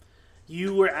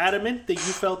 You were adamant that you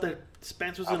felt that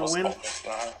Spence was going to win.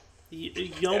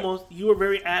 You were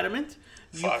very adamant.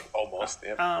 Almost.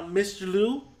 Yeah. Mr.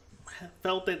 Lou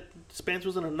felt that Spence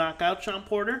was going to knock out Sean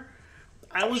Porter.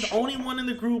 I was the only one in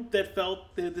the group that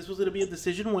felt that this was going to be a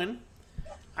decision win.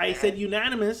 I said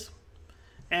unanimous,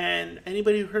 and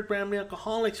anybody who heard Rambling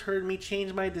Alcoholics heard me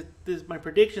change my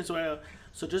prediction.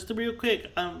 So just to be real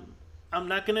quick, I'm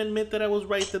not going to admit that I was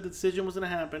right that the decision was going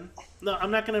to happen. No,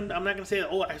 I'm not going to say,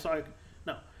 I saw it.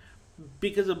 No,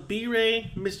 because of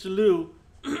B-Ray, Mr. Lou.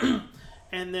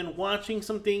 And then watching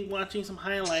some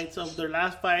highlights of their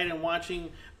last fight and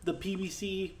watching the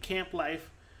PBC camp life,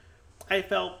 I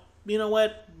felt, you know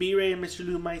what, B-Ray and Mr.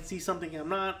 Lou might see something I'm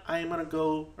not. I am going to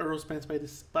go Errol Spence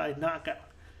by knockout.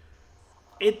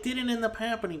 It didn't end up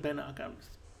happening by knockout.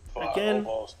 Again,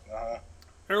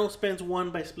 Errol Spence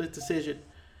won by split decision.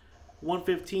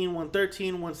 115,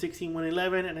 113, 116,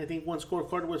 111, and I think one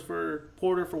scorecard was for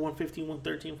Porter for 115,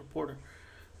 113 for Porter.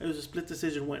 It was a split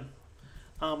decision win.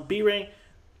 B-Ray,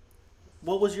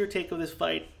 what was your take of this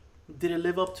fight? Did it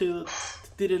live up to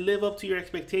your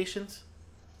expectations?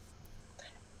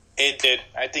 It did.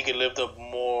 I think it lived up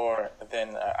more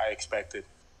than I expected.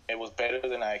 It was better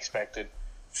than I expected.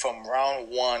 From round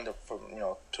 1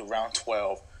 to round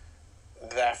 12,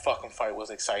 that fucking fight was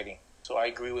exciting. So I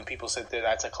agree when people said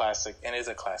that's a classic, and it is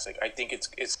a classic. I think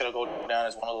it's gonna go down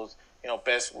as one of those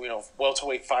best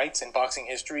welterweight fights in boxing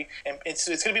history, and it's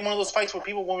gonna be one of those fights where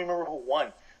people won't remember who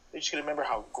won. They're just gonna remember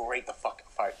how great the fucking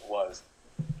fight was.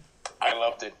 I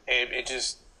loved it. It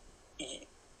just,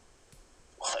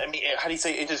 I mean, how do you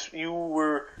say it?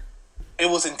 It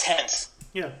was intense.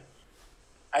 Yeah.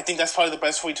 I think that's probably the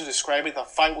best way to describe it. The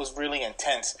fight was really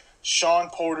intense. Sean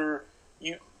Porter,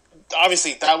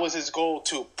 obviously that was his goal,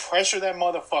 to pressure that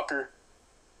motherfucker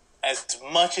as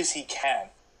much as he can.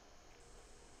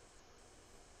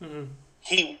 Mm-hmm.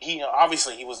 He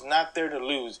obviously he was not there to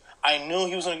lose. I knew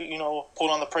he was going to put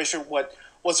on the pressure. What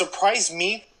surprised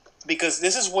me, because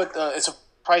this is what it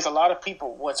surprised a lot of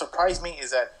people. What surprised me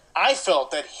is that I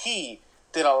felt that he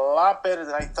did a lot better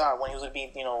than I thought when he was going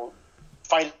to be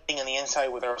fighting on the inside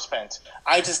with Errol Spence.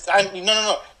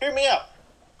 No. Hear me out.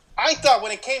 I thought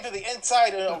when it came to the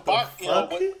inside,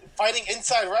 fighting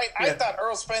inside, right? Yeah. I thought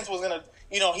Errol Spence was gonna,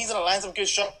 he's gonna land some good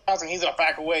shots and he's gonna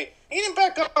back away. He didn't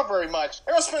back up very much.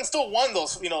 Errol Spence still won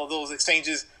those, those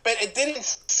exchanges, but it didn't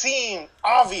seem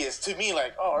obvious to me.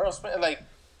 Like, oh, Errol Spence, like,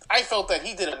 I felt that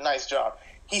he did a nice job.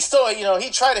 He still, he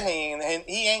tried to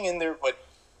hang in there, but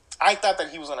I thought that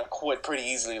he was gonna quit pretty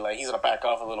easily. Like, he's gonna back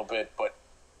off a little bit, but.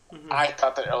 Mm-hmm. I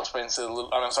thought that Errol Spence did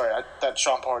I thought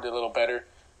Sean Porter did a little better,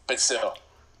 but still,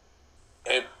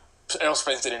 Errol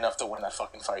Spence did enough to win that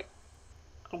fucking fight.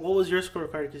 What was your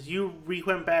scorecard? Because you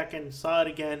went back and saw it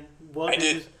again. I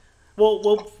did.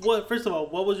 First of all,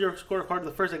 what was your scorecard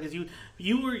the first time? Because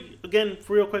you were, again,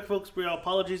 for real quick, folks, real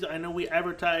apologies. I know we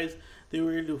advertised that we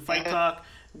were going to do Fight Talk.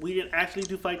 We didn't actually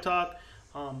do Fight Talk.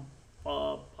 A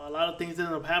lot of things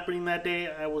ended up happening that day.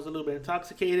 I was a little bit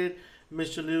intoxicated.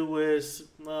 Mr. Liu was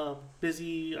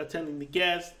busy attending the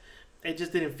guest. It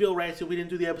just didn't feel right, so we didn't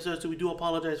do the episode, so we do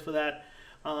apologize for that.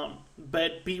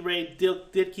 But B-Ray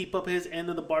did keep up his end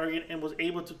of the bargain and was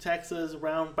able to text us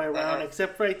round by round,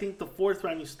 except for, I think, the fourth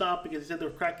round you stopped because he said they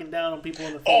were cracking down on people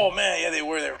on the phone. Oh, man, yeah, they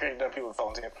were. They were cracking down on people on the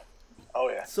phone, too. Oh,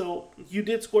 yeah. So you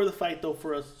did score the fight, though,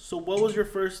 for us. So what was your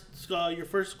first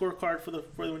scorecard for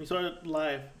when you saw it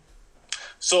live?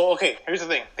 So, okay, here's the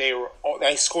thing.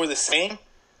 I scored the same.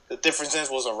 The difference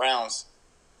was the rounds.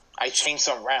 I changed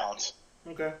some rounds.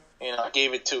 Okay. I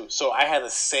gave it 2. So I had the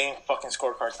same fucking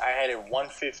scorecards. I had it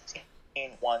 115,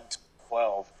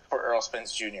 112 for Errol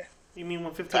Spence Jr. You mean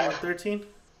 115, 113?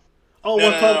 Oh,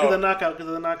 112 because of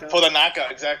the knockout. For the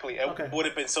knockout, exactly. It okay. would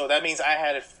have been. So that means I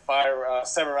had it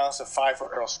 7 rounds to 5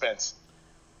 for Errol Spence.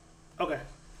 Okay.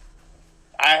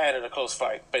 I had it a close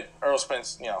fight, but Errol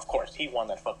Spence, of course, he won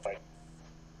that fuck fight.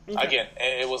 Okay. Again,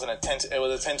 it was a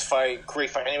tense fight,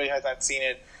 great fight. Anybody has not seen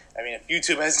it, I mean, if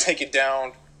YouTube has taken it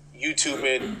down, YouTube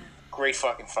it, great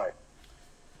fucking fight.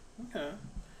 Okay.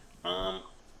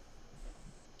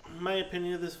 My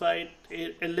opinion of this fight,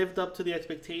 it lived up to the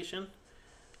expectation.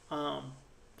 I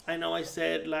know I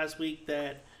said last week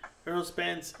that Errol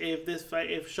Spence,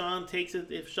 if Sean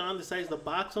decides to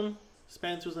box him,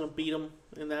 Spence was going to beat him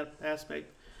in that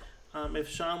aspect. If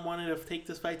Sean wanted to take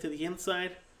this fight to the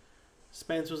inside,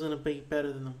 Spence was going to be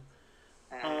better than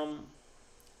him.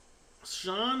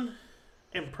 Sean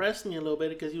impressed me a little bit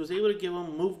because he was able to give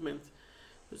him movement.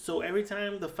 So every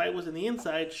time the fight was in the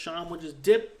inside, Sean would just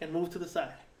dip and move to the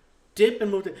side. Dip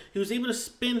and move to... He was able to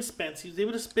spin Spence. He was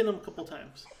able to spin him a couple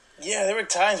times. Yeah, there were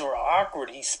times where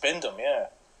awkward he spinned him, yeah.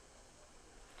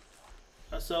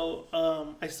 So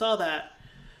I saw that.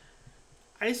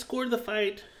 I scored the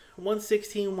fight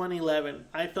 116-111.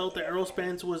 I felt that Errol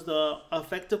Spence was the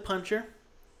effective puncher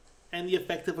and the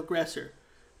effective aggressor.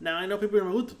 Now, I know people are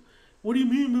like, what do you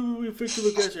mean effective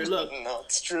aggressor? Look. No,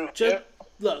 it's true.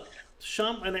 Look,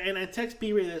 Sean, and I text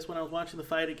B-Ray this when I was watching the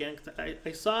fight again. Cause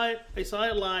I saw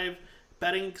it live, but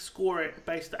I didn't score it.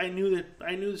 But I knew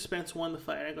that Spence won the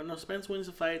fight. I go, no, Spence wins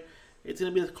the fight. It's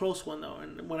going to be a close one, though.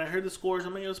 And when I heard the scores,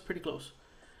 I'm like, it was pretty close.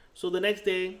 So the next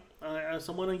day,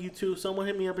 someone on YouTube, someone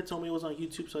hit me up and told me it was on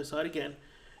YouTube, so I saw it again.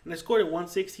 And I scored it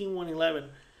 116-111.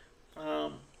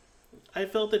 I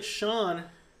felt that Sean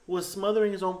was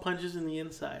smothering his own punches in the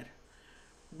inside.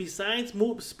 Besides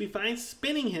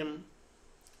spinning him,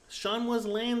 Sean was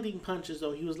landing punches,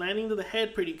 though. He was landing to the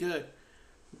head pretty good.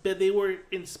 But they were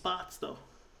in spots, though.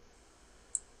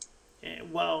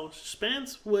 And while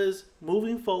Spence was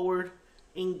moving forward,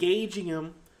 engaging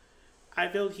him, I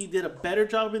felt he did a better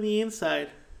job in the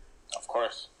inside. Of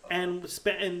course. And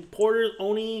Porter's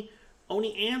only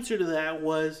answer to that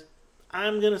was,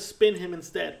 I'm going to spin him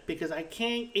instead. Because I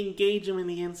can't engage him in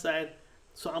the inside,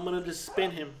 so I'm going to just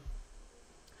spin him.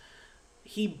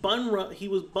 He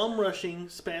was bum rushing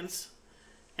Spence,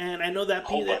 and I know that a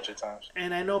whole bunch of times.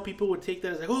 And I know people would take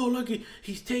that as like, oh look,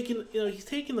 he's taking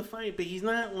the fight, but he's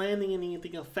not landing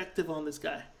anything effective on this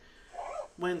guy.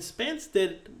 When Spence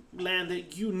did land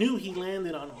it, you knew he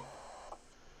landed on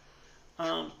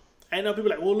him. I know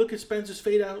people are like, well, look at Spence's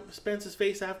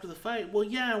face after the fight. Well,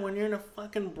 yeah, when you're in a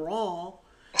fucking brawl,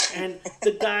 and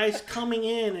the guy's coming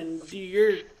in, and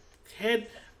your head.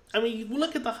 I mean, you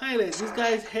look at the highlights. These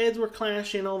guys' heads were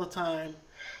clashing all the time.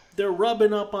 They're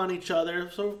rubbing up on each other.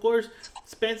 So, of course,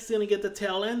 Spence is going to get the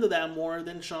tail end of that more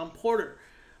than Sean Porter.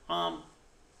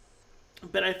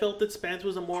 But I felt that Spence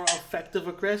was a more effective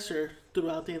aggressor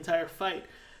throughout the entire fight.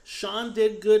 Sean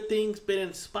did good things, but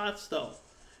in spots, though.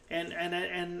 And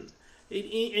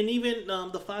even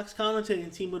the Fox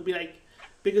commentating team would be like,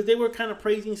 because they were kind of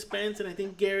praising Spence, and I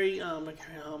think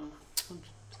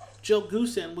Joe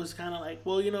Goosen was kind of like,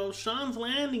 well, Sean's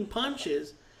landing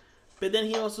punches, but then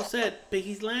he also said, but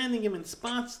he's landing him in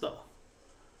spots, though.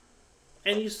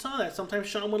 And you saw that. Sometimes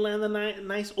Sean would land a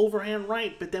nice overhand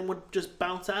right, but then would just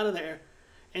bounce out of there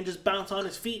and just bounce on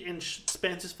his feet, and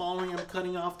Spence is following him,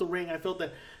 cutting off the ring. I felt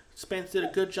that Spence did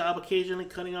a good job occasionally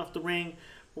cutting off the ring.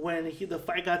 When the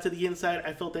fight got to the inside,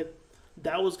 I felt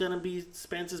that was going to be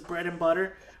Spence's bread and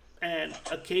butter, and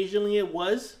occasionally it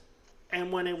was.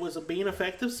 And when it was being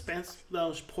effective,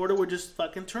 Porter would just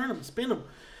fucking turn him, spin him.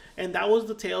 And that was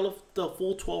the tale of the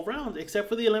full 12 rounds, except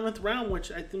for the 11th round,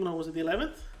 which I think, was it the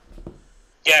 11th?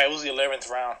 Yeah, it was the 11th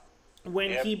round.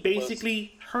 When he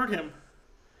basically hurt him.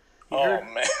 Man.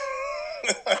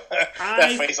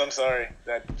 That face, I'm sorry.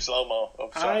 That slow-mo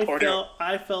of Sean Porter.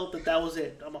 I felt that was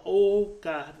it. I'm like, oh,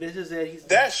 God, this is it.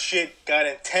 That shit got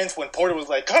intense when Porter was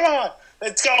like, come on,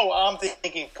 let's go. I'm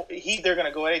thinking they're going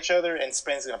to go at each other, and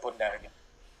Spence is going to put him down again.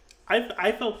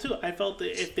 I felt, too. I felt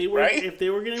that if they were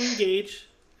going to engage,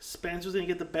 Spence was going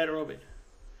to get the better of it.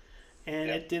 And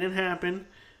it didn't happen.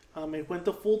 It went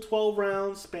the full 12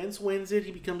 rounds. Spence wins it.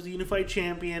 He becomes the unified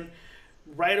champion.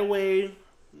 Right away,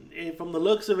 from the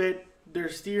looks of it, they're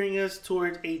steering us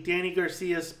towards a Danny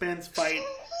Garcia-Spence fight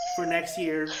for next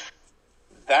year.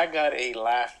 That got a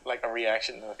laugh, like a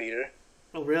reaction in the theater.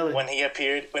 Oh, really? When he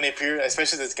appeared,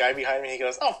 especially this guy behind me, he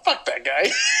goes, "Oh, fuck that guy."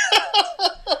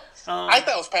 I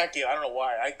thought it was Pacquiao. I don't know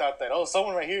why. I thought that,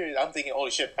 someone right here. I'm thinking,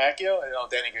 holy shit, Pacquiao? And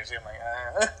Danny Garcia.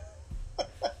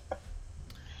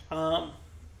 I'm like,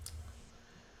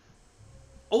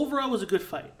 Overall, it was a good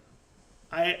fight.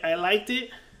 I liked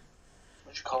it.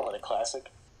 Would you call it a classic?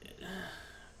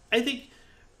 I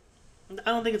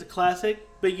don't think it's a classic,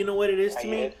 but you know what it is to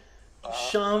me?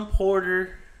 Sean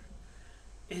Porter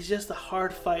is just a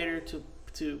hard fighter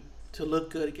to look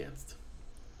good against.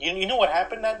 You know what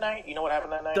happened that night?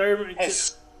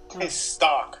 His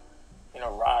stock,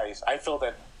 rise. I feel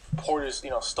that Porter's,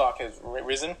 stock has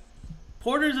risen.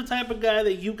 Porter's the type of guy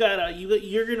that you're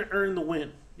gonna earn the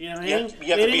win. You have to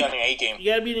be on your A game.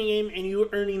 You gotta be in the game, and you're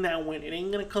earning that win. It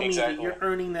ain't gonna come easy. You're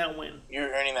earning that win.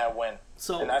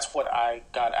 And that's what I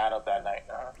got out of that night.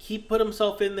 He put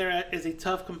himself in there as a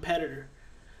tough competitor.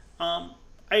 I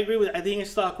agree with it. I think his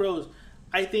stock rose.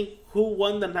 I think who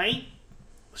won the night?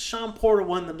 Sean Porter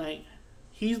won the night.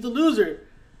 He's the loser,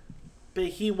 but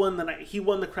he won the night. He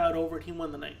won the crowd over. He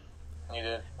won the night. He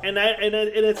did. And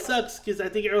it sucks because I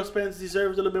think Errol Spence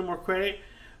deserves a little bit more credit.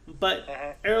 But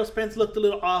Errol Spence looked a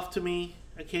little off to me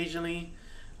occasionally.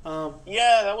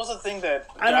 That was the thing that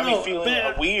got me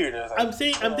feeling weird. I'm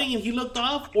thinking he looked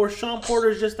off, or Sean Porter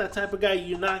is just that type of guy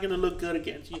you're not gonna look good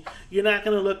against. You're not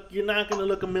gonna look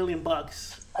 $1 million.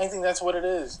 I think that's what it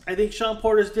is. I think Sean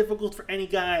Porter is difficult for any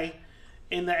guy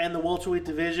in the welterweight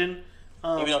division.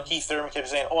 Even though Keith Thurman kept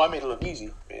saying, "Oh, I made it look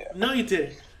easy." Yeah. No, you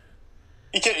didn't.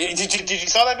 Did you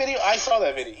saw that video? I saw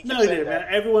that video. No, he did, man.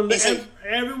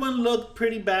 Everyone looked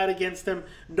pretty bad against him.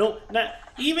 No, not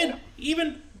even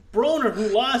Broner, who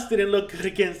lost, didn't look good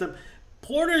against him.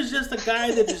 Porter's just a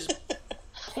guy that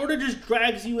Porter just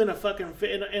drags you in a fucking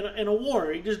in a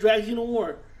war. He just drags you in a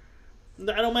war.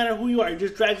 I don't matter who you are. He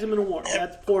just drags him in a war.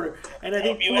 That's Porter. And I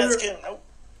think Porter.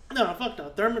 No, fuck no.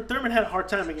 Thurman had a hard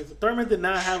time against him. Thurman did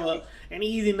not have an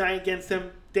easy night against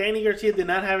him. Danny Garcia did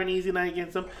not have an easy night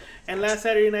against him. And last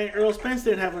Saturday night, Errol Spence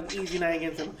didn't have an easy night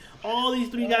against him. All these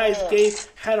three guys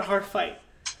had a hard fight.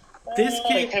 This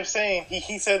kid kept saying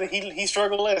he said that he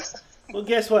struggled less. Well,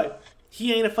 guess what?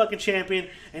 He ain't a fucking champion,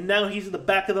 and now he's in the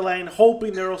back of the line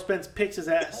hoping Errol Spence picks his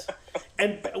ass.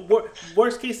 And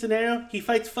worst case scenario, he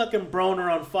fights fucking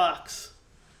Broner on Fox.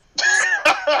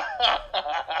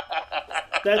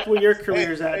 That's where your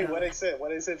career's at. Hey, what I said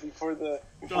before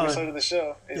we started the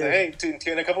show is that, hey,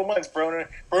 in a couple months,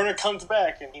 Broner comes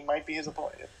back and he might be his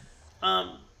opponent.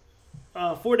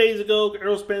 4 days ago,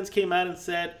 Errol Spence came out and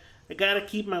said, "I gotta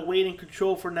keep my weight in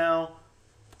control for now.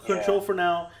 For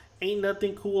now. Ain't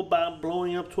nothing cool about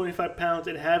blowing up 25 pounds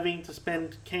and having to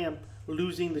spend camp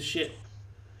losing that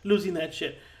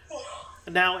shit."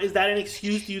 Now, is that an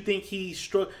excuse? Do you think he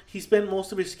spent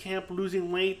most of his camp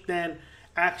losing weight than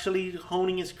actually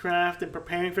honing his craft and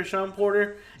preparing for Sean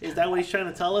Porter? Is that what he's trying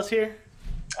to tell us here?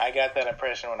 I got that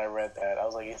impression when I read that. I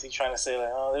was like, is he trying to say, like,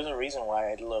 oh, there's a reason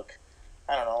why I look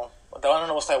I don't know. I don't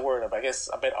know what's that word. But I guess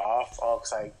a bit off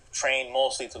because I trained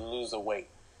mostly to lose the weight.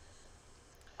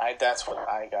 That's what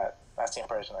I got. That's the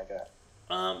impression I got.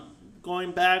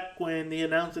 Going back when they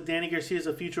announced that Danny Garcia is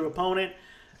a future opponent,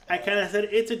 I kind of said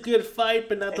it's a good fight,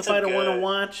 but not the fight I want to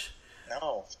watch.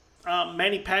 No.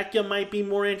 Manny Pacquiao might be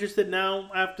more interested now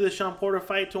after the Sean Porter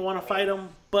fight to want to fight him,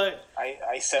 but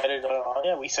I said it.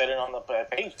 We said it on the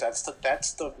page. That's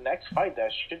the next fight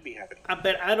that should be happening.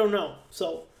 I don't know.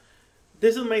 So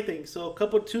this is my thing. So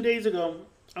 2 days ago,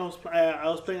 I was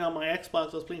playing on my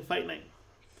Xbox. I was playing Fight Night,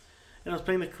 and I was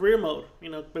playing the career mode.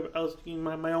 You know, I was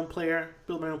my own player,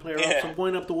 build my own player up. So I'm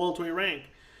going up the welterweight rank,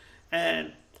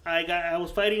 and I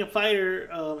was fighting a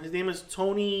fighter. His name is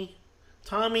Tommy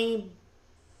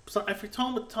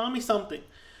something,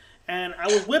 and I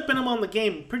was whipping him on the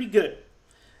game pretty good,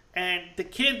 and the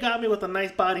kid got me with a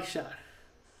nice body shot,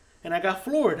 and I got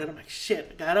floored, and I'm like, shit.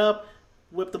 I got up,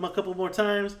 whipped him a couple more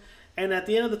times, and at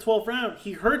the end of the 12th round,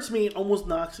 he hurts me and almost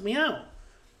knocks me out.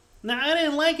 Now, I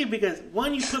didn't like it because,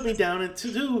 one, you put me down, and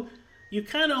two, you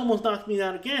kind of almost knocked me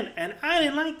down again, and I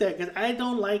didn't like that because I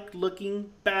don't like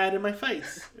looking bad in my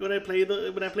face when I play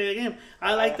the game.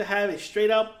 I like to have a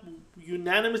straight up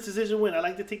unanimous decision win. I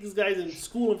like to take these guys and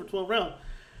school them for 12 rounds.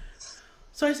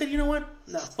 So I said, you know what?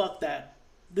 No, fuck that.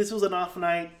 This was an off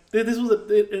night. This was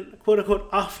a quote unquote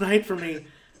off night for me.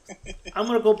 I'm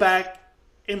gonna go back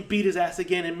and beat his ass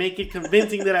again and make it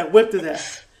convincing that I whipped his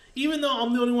ass, even though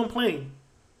I'm the only one playing.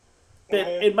 But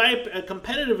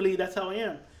competitively, that's how I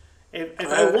am. If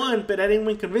I won, but I didn't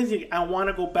win convincingly, I want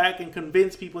to go back and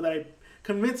convince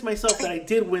myself that I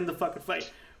did win the fucking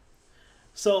fight.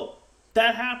 So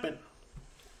that happened.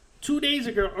 2 days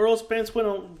ago, Earl Spence went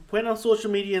on social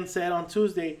media and said on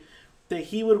Tuesday that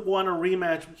he would want a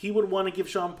rematch. He would want to give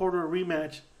Sean Porter a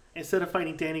rematch instead of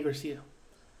fighting Danny Garcia.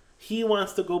 He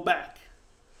wants to go back.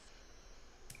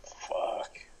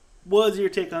 Fuck. What's your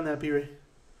take on that, P-Ray?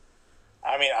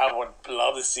 I mean, I would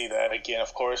love to see that again,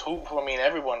 of course.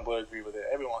 Everyone would agree with it.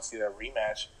 Everyone wants to see that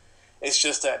rematch. It's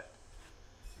just that,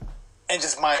 in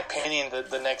just my opinion,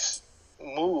 the next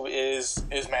move is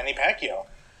Manny Pacquiao.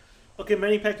 Okay,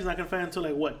 Manny Pacquiao's not going to fight until,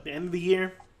 like, what, the end of the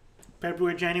year?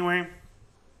 February, January?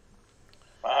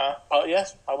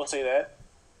 Yes, I would say that.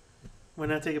 Why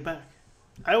not take it back?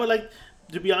 I would like,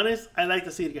 to be honest, I'd like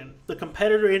to see it again. The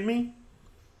competitor in me...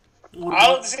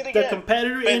 I'll see it again. The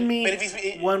competitor in me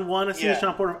want to see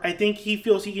Sean Porter. I think he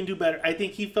feels he can do better. I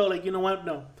think he felt like, you know what?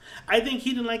 No. I think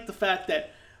he didn't like the fact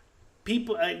that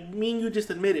people, me and you just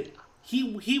admitted,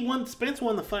 he won. Spence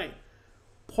won the fight.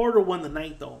 Porter won the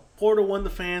night, though. Porter won the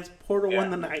fans. Porter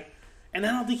won the night. And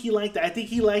I don't think he liked that. I think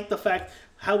he liked the fact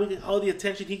how the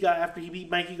attention he got after he beat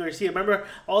Mikey Garcia. Remember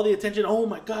all the attention? Oh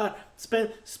my God,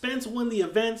 Spence won the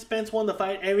event. Spence won the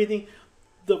fight. Everything.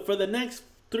 For the next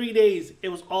 3 days, it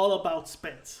was all about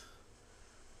Spence.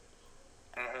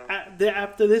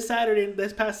 After this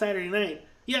past Saturday night,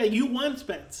 yeah, you won,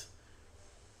 Spence.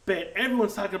 But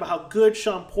everyone's talking about how good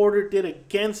Sean Porter did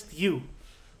against you.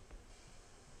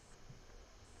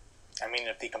 I mean,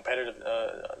 if the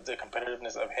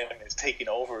competitiveness of him is taking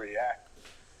over, it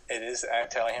is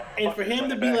telling him. And for him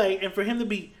to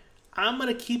be, I'm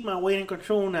gonna keep my weight in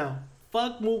control now.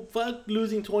 Fuck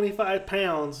losing 25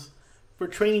 pounds for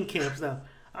training camps now.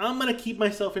 I'm going to keep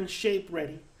myself in shape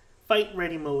ready. Fight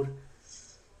ready mode.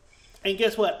 And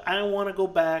guess what? I want to go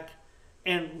back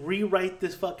and rewrite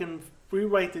this. Even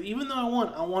though I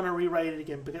want to rewrite it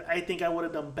again because I think I would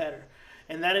have done better.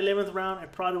 And that 11th round, I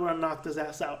probably would have knocked his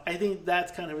ass out. I think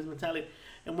that's kind of his mentality.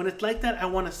 And when it's like that, I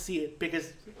want to see it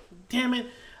because, damn it,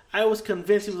 I was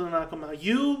convinced he was going to knock him out.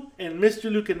 You and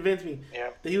Mr. Luke convinced me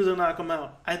that he was going to knock him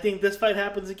out. I think this fight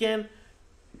happens again,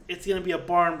 it's going to be a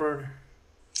barn burner.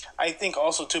 I think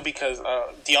also, too, because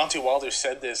Deontay Wilder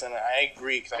said this, and I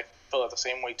agree, because I feel it the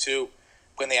same way, too.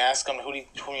 When they asked him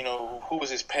who was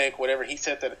his pick, whatever, he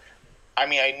said that, I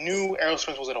knew Errol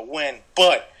Spence was going to win,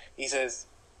 but, he says,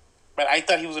 but I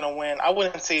thought he was going to win. I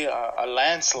wouldn't say a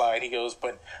landslide, he goes,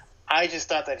 but I just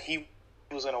thought that he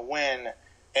was going to win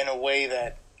in a way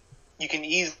that you can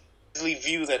easily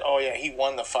view that, oh, yeah, he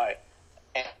won the fight.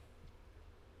 And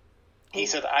he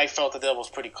said, I felt that was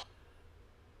pretty close.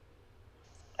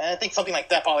 And I think something like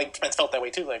that, probably Spence felt that way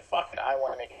too. Like, fuck it, I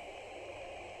want to make it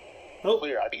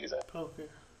clear I beat his ass. Okay.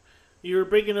 You were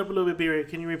breaking up a little bit, B-Ray.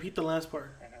 Can you repeat the last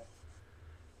part? Mm-hmm.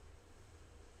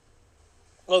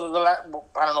 Well, I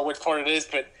don't know which part it is,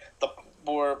 but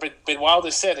Wilder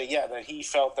said it, that he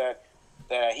felt that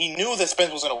he knew that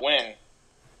Spence was going to win.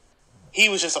 He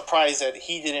was just surprised that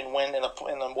he didn't win in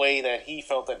a way that he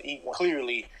felt that he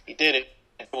clearly he did it.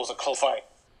 It was a close fight.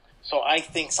 So I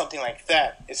think something like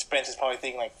that is Spence is probably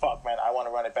thinking like, fuck, man, I want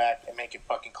to run it back and make it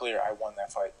fucking clear I won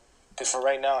that fight. Because for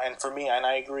right now, and for me, and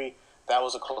I agree, that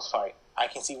was a close fight. I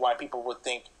can see why people would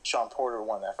think Sean Porter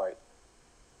won that fight.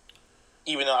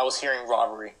 Even though I was hearing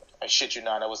robbery. I shit you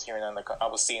not, I was seeing it in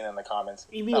the comments.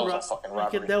 You mean that was a fucking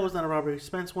robbery. That was not a robbery.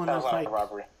 Spence won that fight. That was not a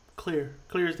robbery.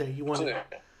 Clear as day. He won it.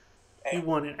 He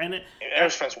won it. And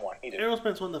Errol Spence won. He did. Errol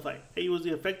Spence won the fight. He was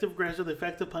the effective aggressor, the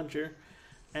effective puncher.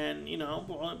 And, you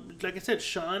know, like I said,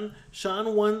 Sean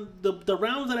won. The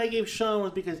rounds that I gave Sean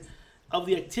was because of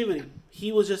the activity.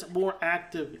 He was just more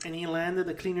active, and he landed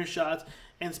the cleaner shots.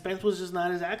 And Spence was just not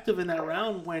as active in that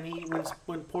round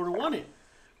when Porter won it.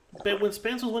 But when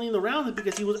Spence was winning the round, it's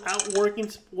because he was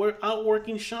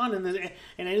outworking Sean, and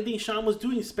anything Sean was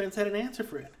doing, Spence had an answer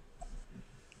for it.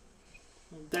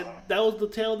 That was the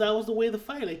tale. That was the way of the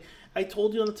fight. Like I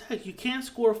told you on the text, you can't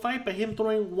score a fight by him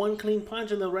throwing one clean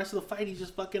punch, and the rest of the fight he's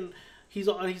just fucking he's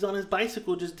on his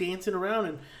bicycle just dancing around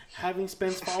and having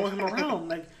Spence follow him around.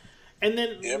 Like, and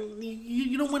then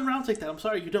you don't win rounds like that. I'm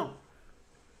sorry, you don't.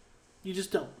 You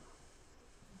just don't.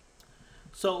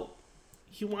 So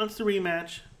he wants the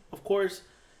rematch. Of course,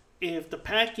 if the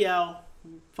Pacquiao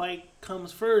fight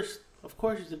comes first, of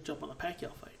course he's going to jump on the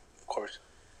Pacquiao fight. Of course.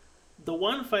 The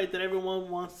one fight that everyone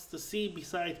wants to see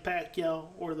besides Pacquiao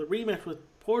or the rematch with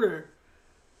Porter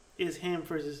is him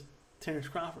versus Terrence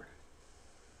Crawford.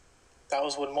 That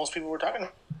was what most people were talking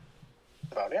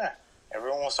about, yeah.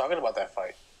 Everyone was talking about that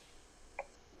fight.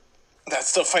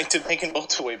 That's the fight to make in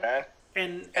welterweight, man.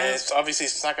 And it's obviously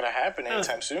it's not going to happen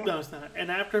anytime soon. No, it's not.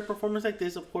 And after a performance like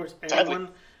this, of course,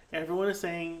 everyone is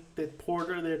saying that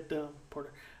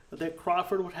that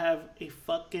Crawford would have a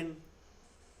fucking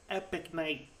epic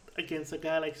night against a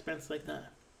guy like Spence like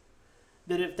that.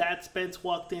 That if that Spence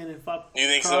walked in and fought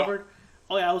Crawford, so?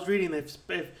 Oh yeah, I was reading that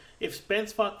if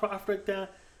Spence fought Crawford like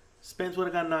that, Spence would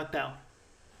have got knocked out.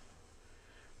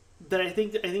 That I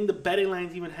think the betting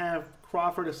lines even have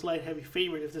Crawford a slight heavy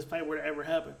favorite if this fight were to ever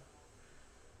happen.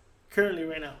 Currently,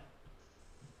 right now.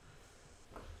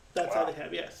 That's how they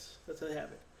have. Yes, that's how they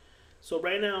have it. So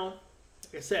right now,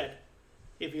 like I said,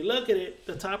 if you look at it,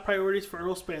 the top priorities for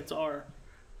Errol Spence are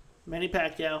Manny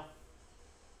Pacquiao,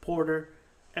 Porter,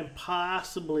 and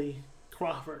possibly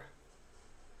Crawford.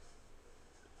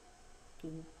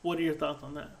 What are your thoughts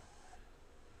on that?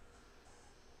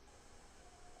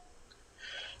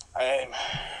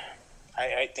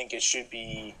 I think it should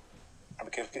be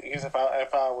because if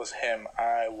I was him,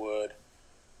 I would.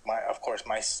 My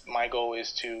goal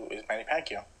is Manny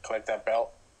Pacquiao, collect that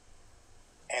belt,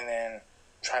 and then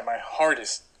try my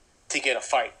hardest to get a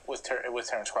fight with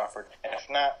Terrence Crawford. And if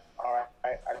not, all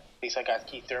right, at least I got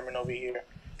Keith Thurman over here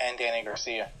and Danny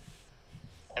Garcia.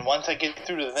 And once I get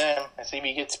through to them, and see if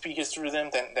he gets through to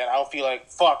them, then I'll feel like,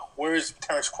 fuck, where's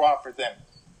Terrence Crawford then?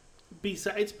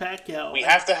 Besides Pacquiao, we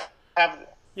have to have.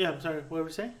 Yeah, I'm sorry. What were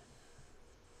we saying?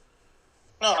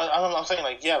 No, I'm saying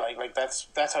like that's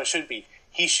how it should be.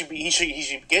 He should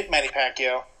get Manny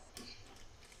Pacquiao.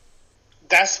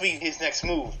 That's be his next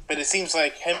move. But it seems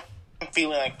like him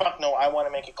feeling like, fuck no, I want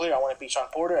to make it clear. I want to beat Sean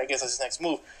Porter. I guess that's his next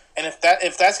move. And if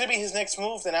that's gonna be his next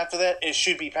move, then after that it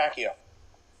should be Pacquiao.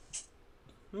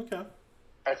 Okay.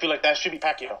 I feel like that should be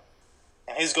Pacquiao.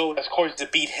 And his goal, of course, is to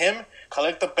beat him,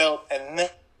 collect the belt, and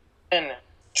then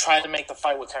try to make the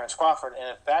fight with Terrence Crawford. And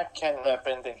if that can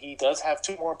happen, then he does have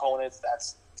two more opponents.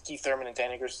 That's Keith Thurman and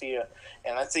Danny Garcia.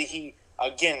 And let's say he,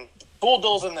 again,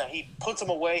 bulldozes them. He puts them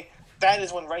away. That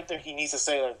is when right there he needs to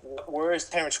say, like, where is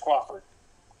Terrence Crawford?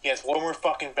 He has one more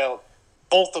fucking belt.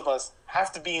 Both of us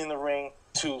have to be in the ring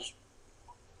to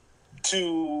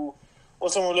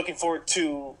what's what we're looking forward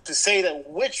to say that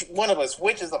which is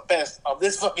the best of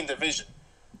this fucking division.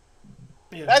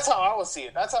 Yeah. That's how I would see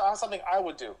it. That's something I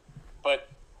would do. But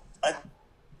at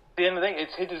the end of the day,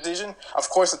 it's his decision. Of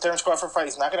course, the Terrence Crawford fight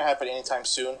is not going to happen anytime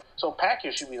soon. So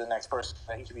Pacquiao should be the next person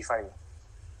that he should be fighting.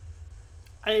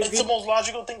 It's the most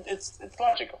logical thing. It's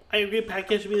logical. I agree.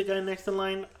 Pacquiao should be the guy next in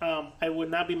line. I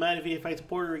would not be mad if he fights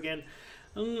Porter again.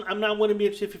 I'm not going to be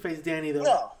interested if he fights Danny, though.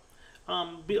 No.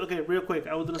 Okay, real quick.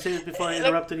 I was going to say this before I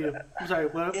interrupted you. I'm sorry.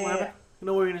 What happened?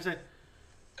 What were you going to say?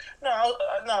 No,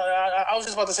 I was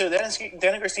just about to say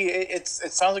Danny Garcia. It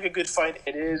sounds like a good fight.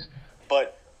 It is,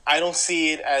 but I don't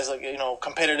see it as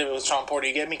competitive with Sean Porter.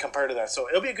 You get me compared to that, so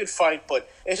it'll be a good fight. But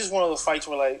it's just one of those fights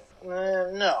where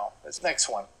no, it's next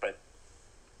one. But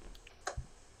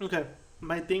okay,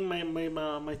 my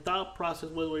thought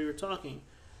process was while you were talking.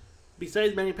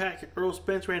 Besides Manny Pacquiao, Errol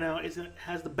Spence right now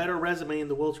has the better resume in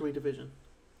the welterweight division.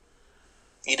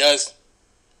 He does.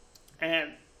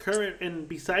 And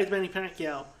besides Manny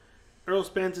Pacquiao, Errol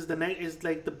Spence is the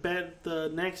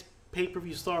next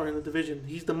pay-per-view star in the division.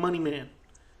 He's the money man.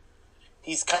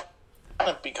 He's kind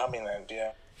of becoming that,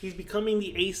 yeah. He's becoming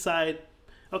the A side.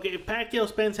 Okay, if Pacquiao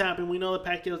Spence happened, we know that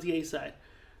Pacquiao's the A side.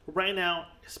 Right now,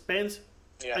 Spence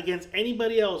against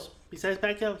anybody else besides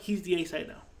Pacquiao, he's the A side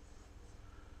now.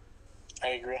 I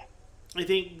agree. I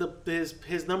think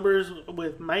his numbers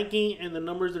with Mikey and the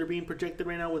numbers that are being projected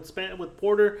right now with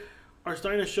Porter are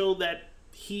starting to show that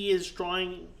he is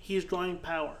drawing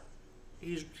power.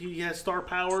 He has star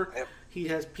power. Yep. He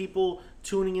has people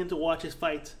tuning in to watch his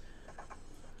fights.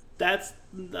 That's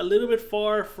a little bit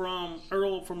far from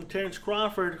Terrence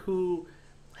Crawford, who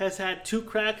has had 2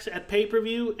 cracks at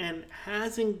pay-per-view and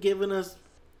hasn't given us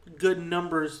good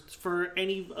numbers for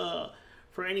any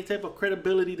type of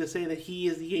credibility to say that he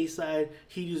is the A side,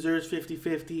 he deserves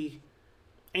 50-50,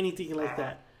 anything like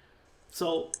that.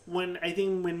 So when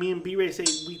me and B-Ray say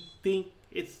we think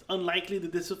it's unlikely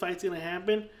that this fight's gonna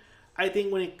happen, I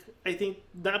think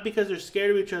not because they're scared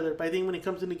of each other, but I think when it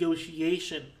comes to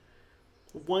negotiation,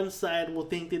 one side will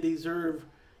think they deserve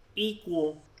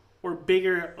equal or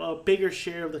bigger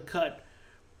share of the cut,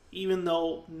 even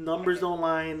though numbers don't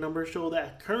lie and numbers show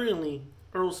that currently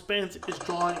Errol Spence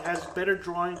has better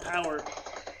drawing power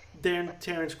than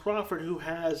Terrence Crawford, who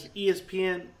has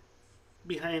ESPN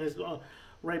behind his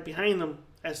right behind him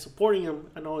as supporting him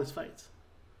in all his fights.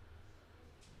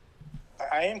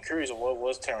 I am curious of what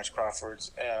was Terrence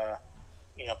Crawford's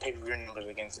pay-per-view numbers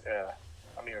against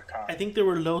Amir Khan. I think they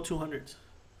were low 200s.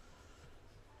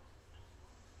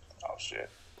 Oh shit!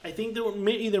 I think they were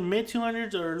either mid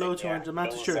 200s or low 200s. I'm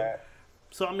not too sure. That.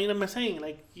 So I mean, I'm saying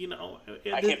I keep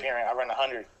hearing I run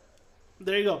 100.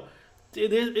 There you go.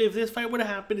 If this fight were to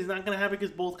happen, it's not going to happen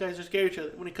because both guys are scared of each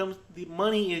other. When it comes to the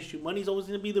money issue, money's always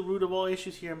going to be the root of all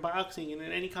issues here in boxing and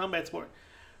in any combat sport.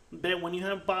 But when you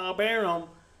have Bob Arum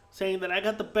saying that I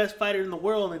got the best fighter in the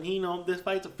world and this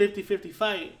fight's a 50-50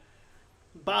 fight,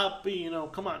 Bob,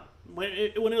 come on. When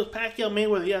it was Pacquiao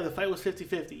Mayweather, the fight was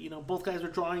 50-50. Both guys were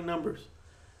drawing numbers.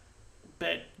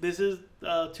 But this is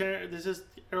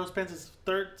Errol Spence's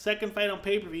second fight on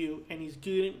pay-per-view, and he's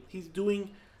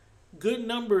doing good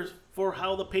numbers for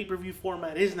how the pay-per-view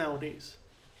format is nowadays.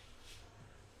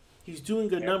 He's doing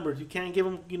good numbers. You can't give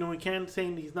him, we can't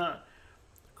say he's not.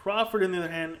 Crawford, on the other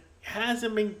hand,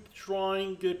 hasn't been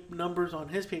drawing good numbers on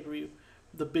his pay-per-view.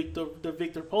 The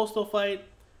Victor Postol fight,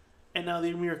 and now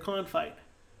the Amir Khan fight.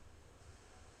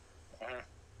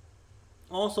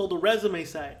 Also, the resume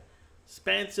side.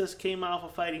 Spence just came off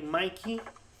of fighting Mikey,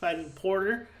 fighting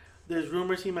Porter. There's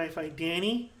rumors he might fight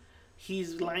Danny.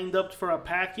 He's lined up for a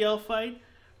Pacquiao fight.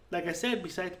 Like I said,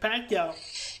 besides Pacquiao,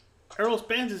 Errol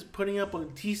Spence is putting up a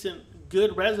decent,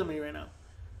 good resume right now.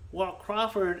 While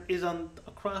Crawford is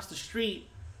across the street,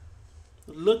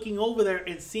 looking over there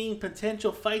and seeing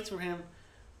potential fights for him,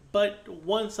 but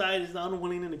one side is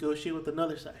unwilling to negotiate with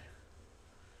another side.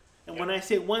 And when I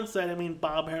say one side, I mean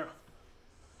Bob Arum.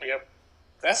 Yep.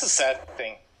 That's a sad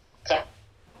thing.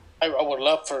 I would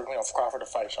love for Crawford to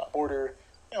fight Sean Porter,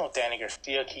 Danny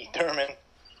Garcia, Keith Thurman.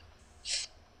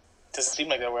 Doesn't seem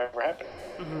like that will ever happen.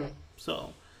 Mm-hmm.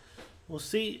 So we'll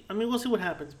see. I mean, we'll see what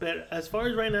happens. But as far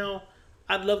as right now,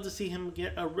 I'd love to see him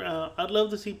get. I'd love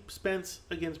to see Spence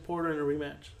against Porter in a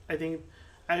rematch. I think.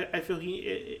 I feel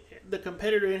the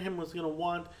competitor in him was going to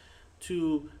want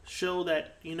to show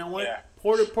that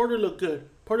Porter looked good.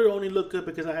 Porter only looked good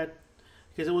because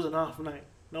it was an off night.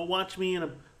 Now watch me now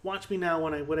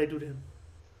what I do to him.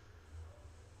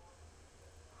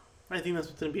 I think that's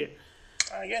what's going to be it.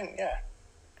 Again, yeah.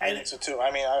 I think so too.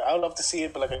 I mean, I would love to see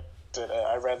it, but like I said,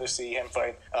 I'd rather see him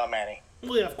fight Manny.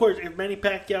 Well, yeah, of course. If Manny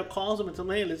Pacquiao calls him and tells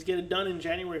him, hey, let's get it done in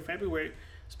January, February,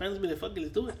 Spence will be like, fuck it,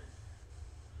 let's do it.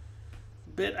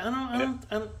 But I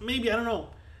don't know.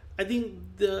 I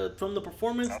think from the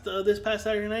performance this past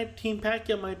Saturday night, Team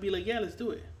Pacquiao might be like, yeah, let's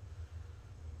do it.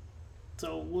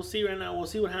 So we'll see right now. We'll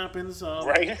see what happens.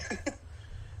 Right.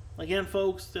 Again,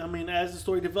 folks, I mean, as the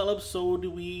story develops, so do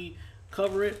we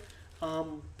cover it.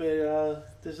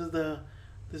 But this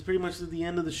is pretty much the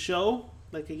end of the show.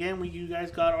 Like, again, you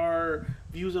guys got our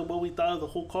views on what we thought of the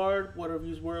whole card, what our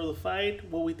views were of the fight,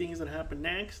 what we think is going to happen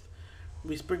next.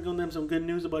 We sprinkled them some good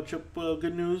news about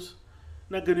good news.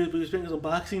 Not good news, but we sprinkled some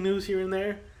boxing news here and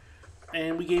there.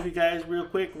 And we gave you guys real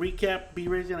quick recap.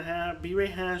 B-Ray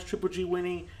has Triple G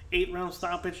winning 8-round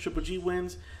stoppage. Triple G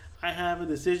wins. I have a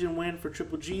decision win for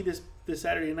Triple G this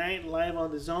Saturday night, live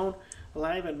on the Zone,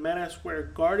 live at Meta Square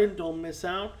Garden. Don't miss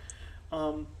out.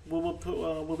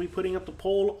 We'll be putting up the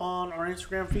poll on our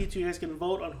Instagram feed so you guys can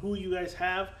vote on who you guys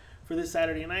have for this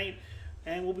Saturday night.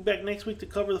 And we'll be back next week to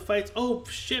cover the fights. Oh,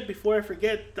 shit, before I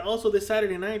forget, also this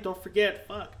Saturday night, don't forget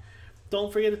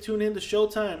to tune in to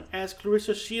Showtime as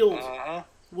Clarissa Shields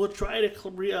will try to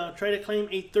claim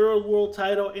a third world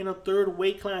title in a third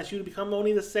weight class. She would become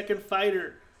only the second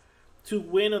fighter to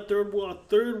win a third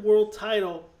world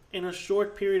title in a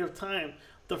short period of time.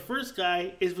 The first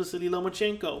guy is Vasily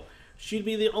Lomachenko. She'd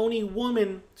be the only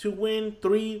woman to win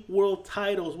 3 world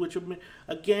titles, which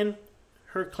again,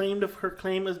 her claim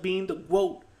as being the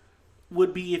GOAT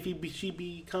would be if she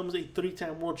becomes a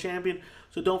 3-time world champion.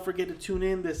 So don't forget to tune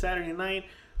in this Saturday night,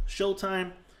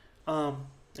 Showtime.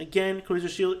 Again, Clarissa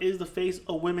Shields is the face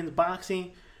of women's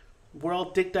boxing. We're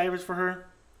all dick divers for her.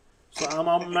 So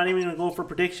I'm not even going to go for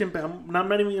prediction, but I'm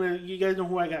not even going to... You guys know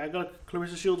who I got. I got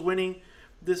Clarissa Shields winning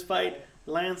this fight.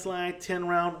 Landslide,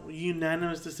 10-round,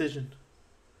 unanimous decision.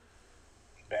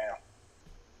 Bam.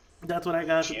 That's what I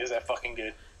got. She is that fucking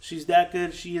good. She's that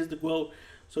good. She is the GOAT.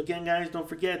 So again, guys, don't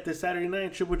forget this Saturday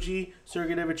night, Triple G,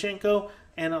 Sergey Derevchenko,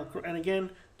 and again,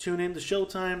 tune in to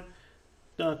Showtime,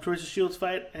 the Clarissa Shields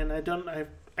fight. And I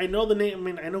know the name. I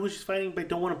mean, I know who she's fighting, but I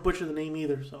don't want to butcher the name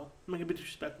either. So I'm gonna be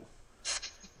disrespectful.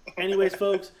 Anyways,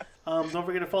 folks, don't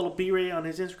forget to follow B-Ray on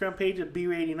his Instagram page at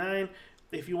B-Ray89.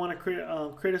 If you want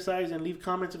to criticize and leave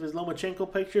comments of his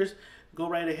Lomachenko pictures, go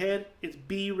right ahead. It's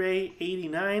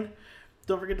B-Ray89.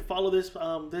 Don't forget to follow this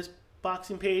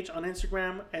boxing page on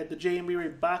Instagram at the JMB Ray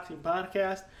Boxing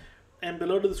Podcast. And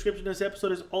below the description of this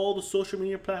episode is all the social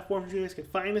media platforms you guys can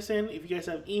find us in. If you guys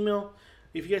have email,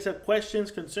 if you guys have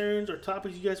questions, concerns, or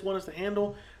topics you guys want us to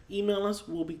handle, email us.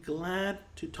 We'll be glad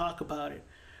to talk about it.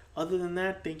 Other than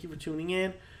that, thank you for tuning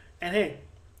in. And hey,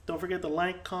 don't forget to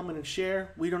like, comment, and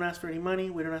share. We don't ask for any money.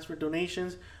 We don't ask for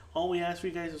donations. All we ask for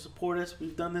you guys is to support us.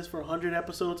 We've done this for 100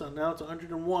 episodes, and now it's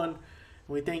 101. And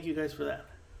we thank you guys for that.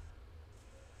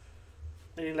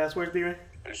 Any last words, B-Ray?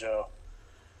 For sure.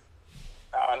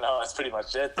 No, that's pretty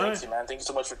much it. Thanks, man. Thank you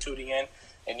so much for tuning in.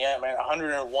 And yeah, man,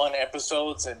 101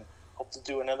 episodes, and hope to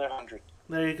do another 100.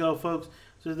 There you go, folks.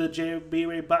 This is the JB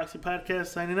Ray Boxing Podcast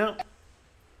signing out.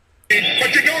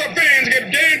 But you know the fans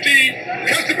get guaranteed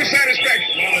customer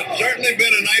satisfaction. Well, it's certainly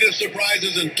been a night of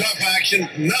surprises and tough action.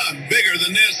 None bigger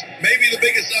than this. Maybe the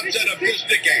biggest upset of this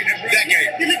decade.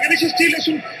 Dile que en ese estilo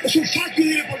es un fuck you,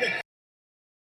 dile, porque